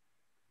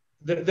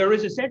there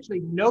is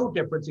essentially no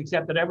difference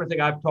except that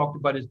everything I've talked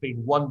about is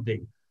being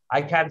 1D.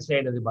 I can't say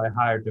anything about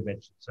higher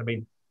dimensions. I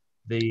mean,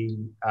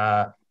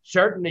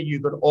 certainly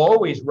you could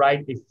always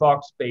write a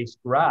Fock-space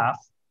graph,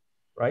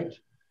 right?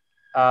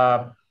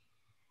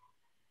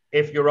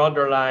 If your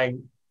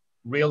underlying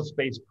real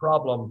space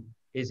problem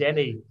is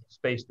any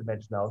space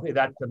dimensionality,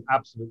 that can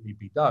absolutely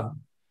be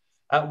done.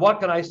 What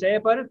can I say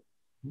about it?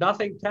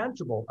 Nothing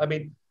tangible. I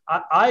mean,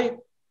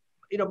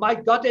 my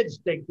gut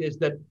instinct is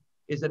that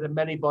a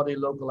many-body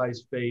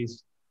localized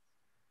phase.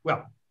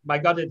 Well, my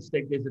gut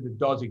instinct is that it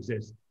does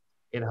exist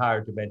in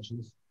higher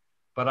dimensions,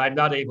 but I'm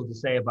not able to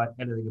say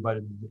anything about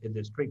it in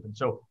this treatment.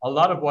 So a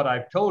lot of what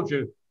I've told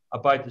you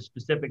about the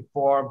specific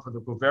form for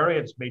the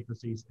covariance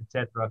matrices,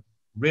 etc.,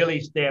 really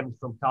stems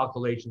from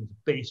calculations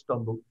based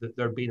on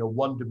there being a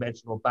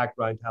one-dimensional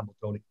background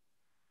Hamiltonian,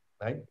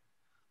 right?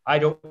 I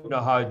don't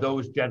know how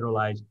those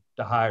generalize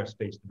to higher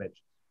space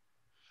dimensions.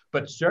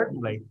 But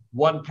certainly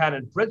one can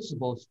in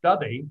principle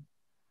study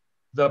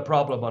the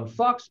problem on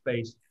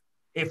Fock-space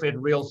if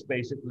in real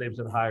space it lives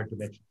in higher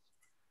dimensions.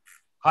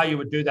 How you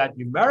would do that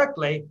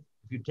numerically,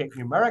 if you take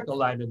numerical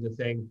line in the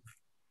thing,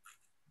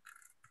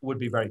 would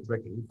be very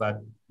tricky,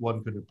 but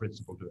one could in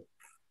principle do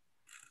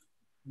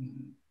it.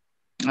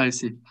 I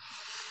see.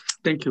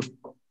 Thank you.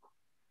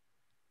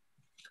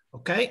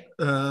 Okay,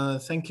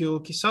 thank you,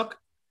 Kisok.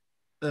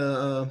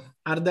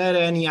 Are there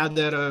any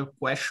other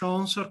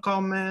questions or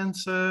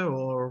comments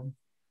or?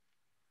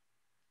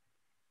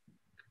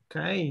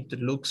 Okay, it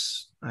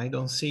looks, I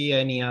don't see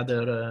any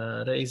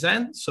other raised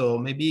hand, so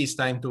maybe it's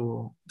time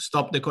to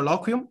stop the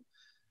colloquium.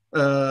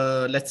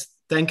 Let's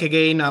thank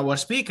again our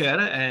speaker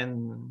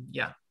and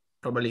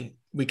probably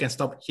we can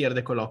stop here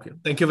the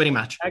colloquium. Thank you very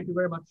much. Thank you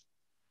very much.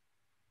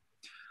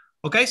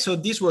 Okay, so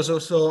this was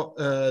also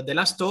the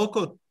last talk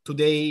of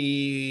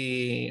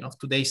today's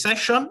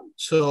session.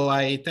 So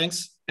I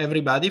thanks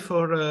everybody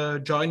for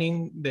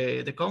joining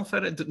the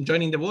conference,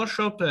 joining the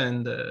workshop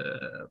and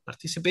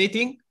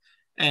participating.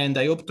 And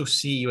I hope to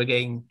see you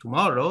again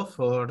tomorrow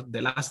for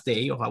the last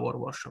day of our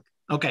workshop.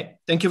 Okay,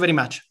 thank you very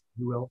much.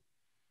 You will.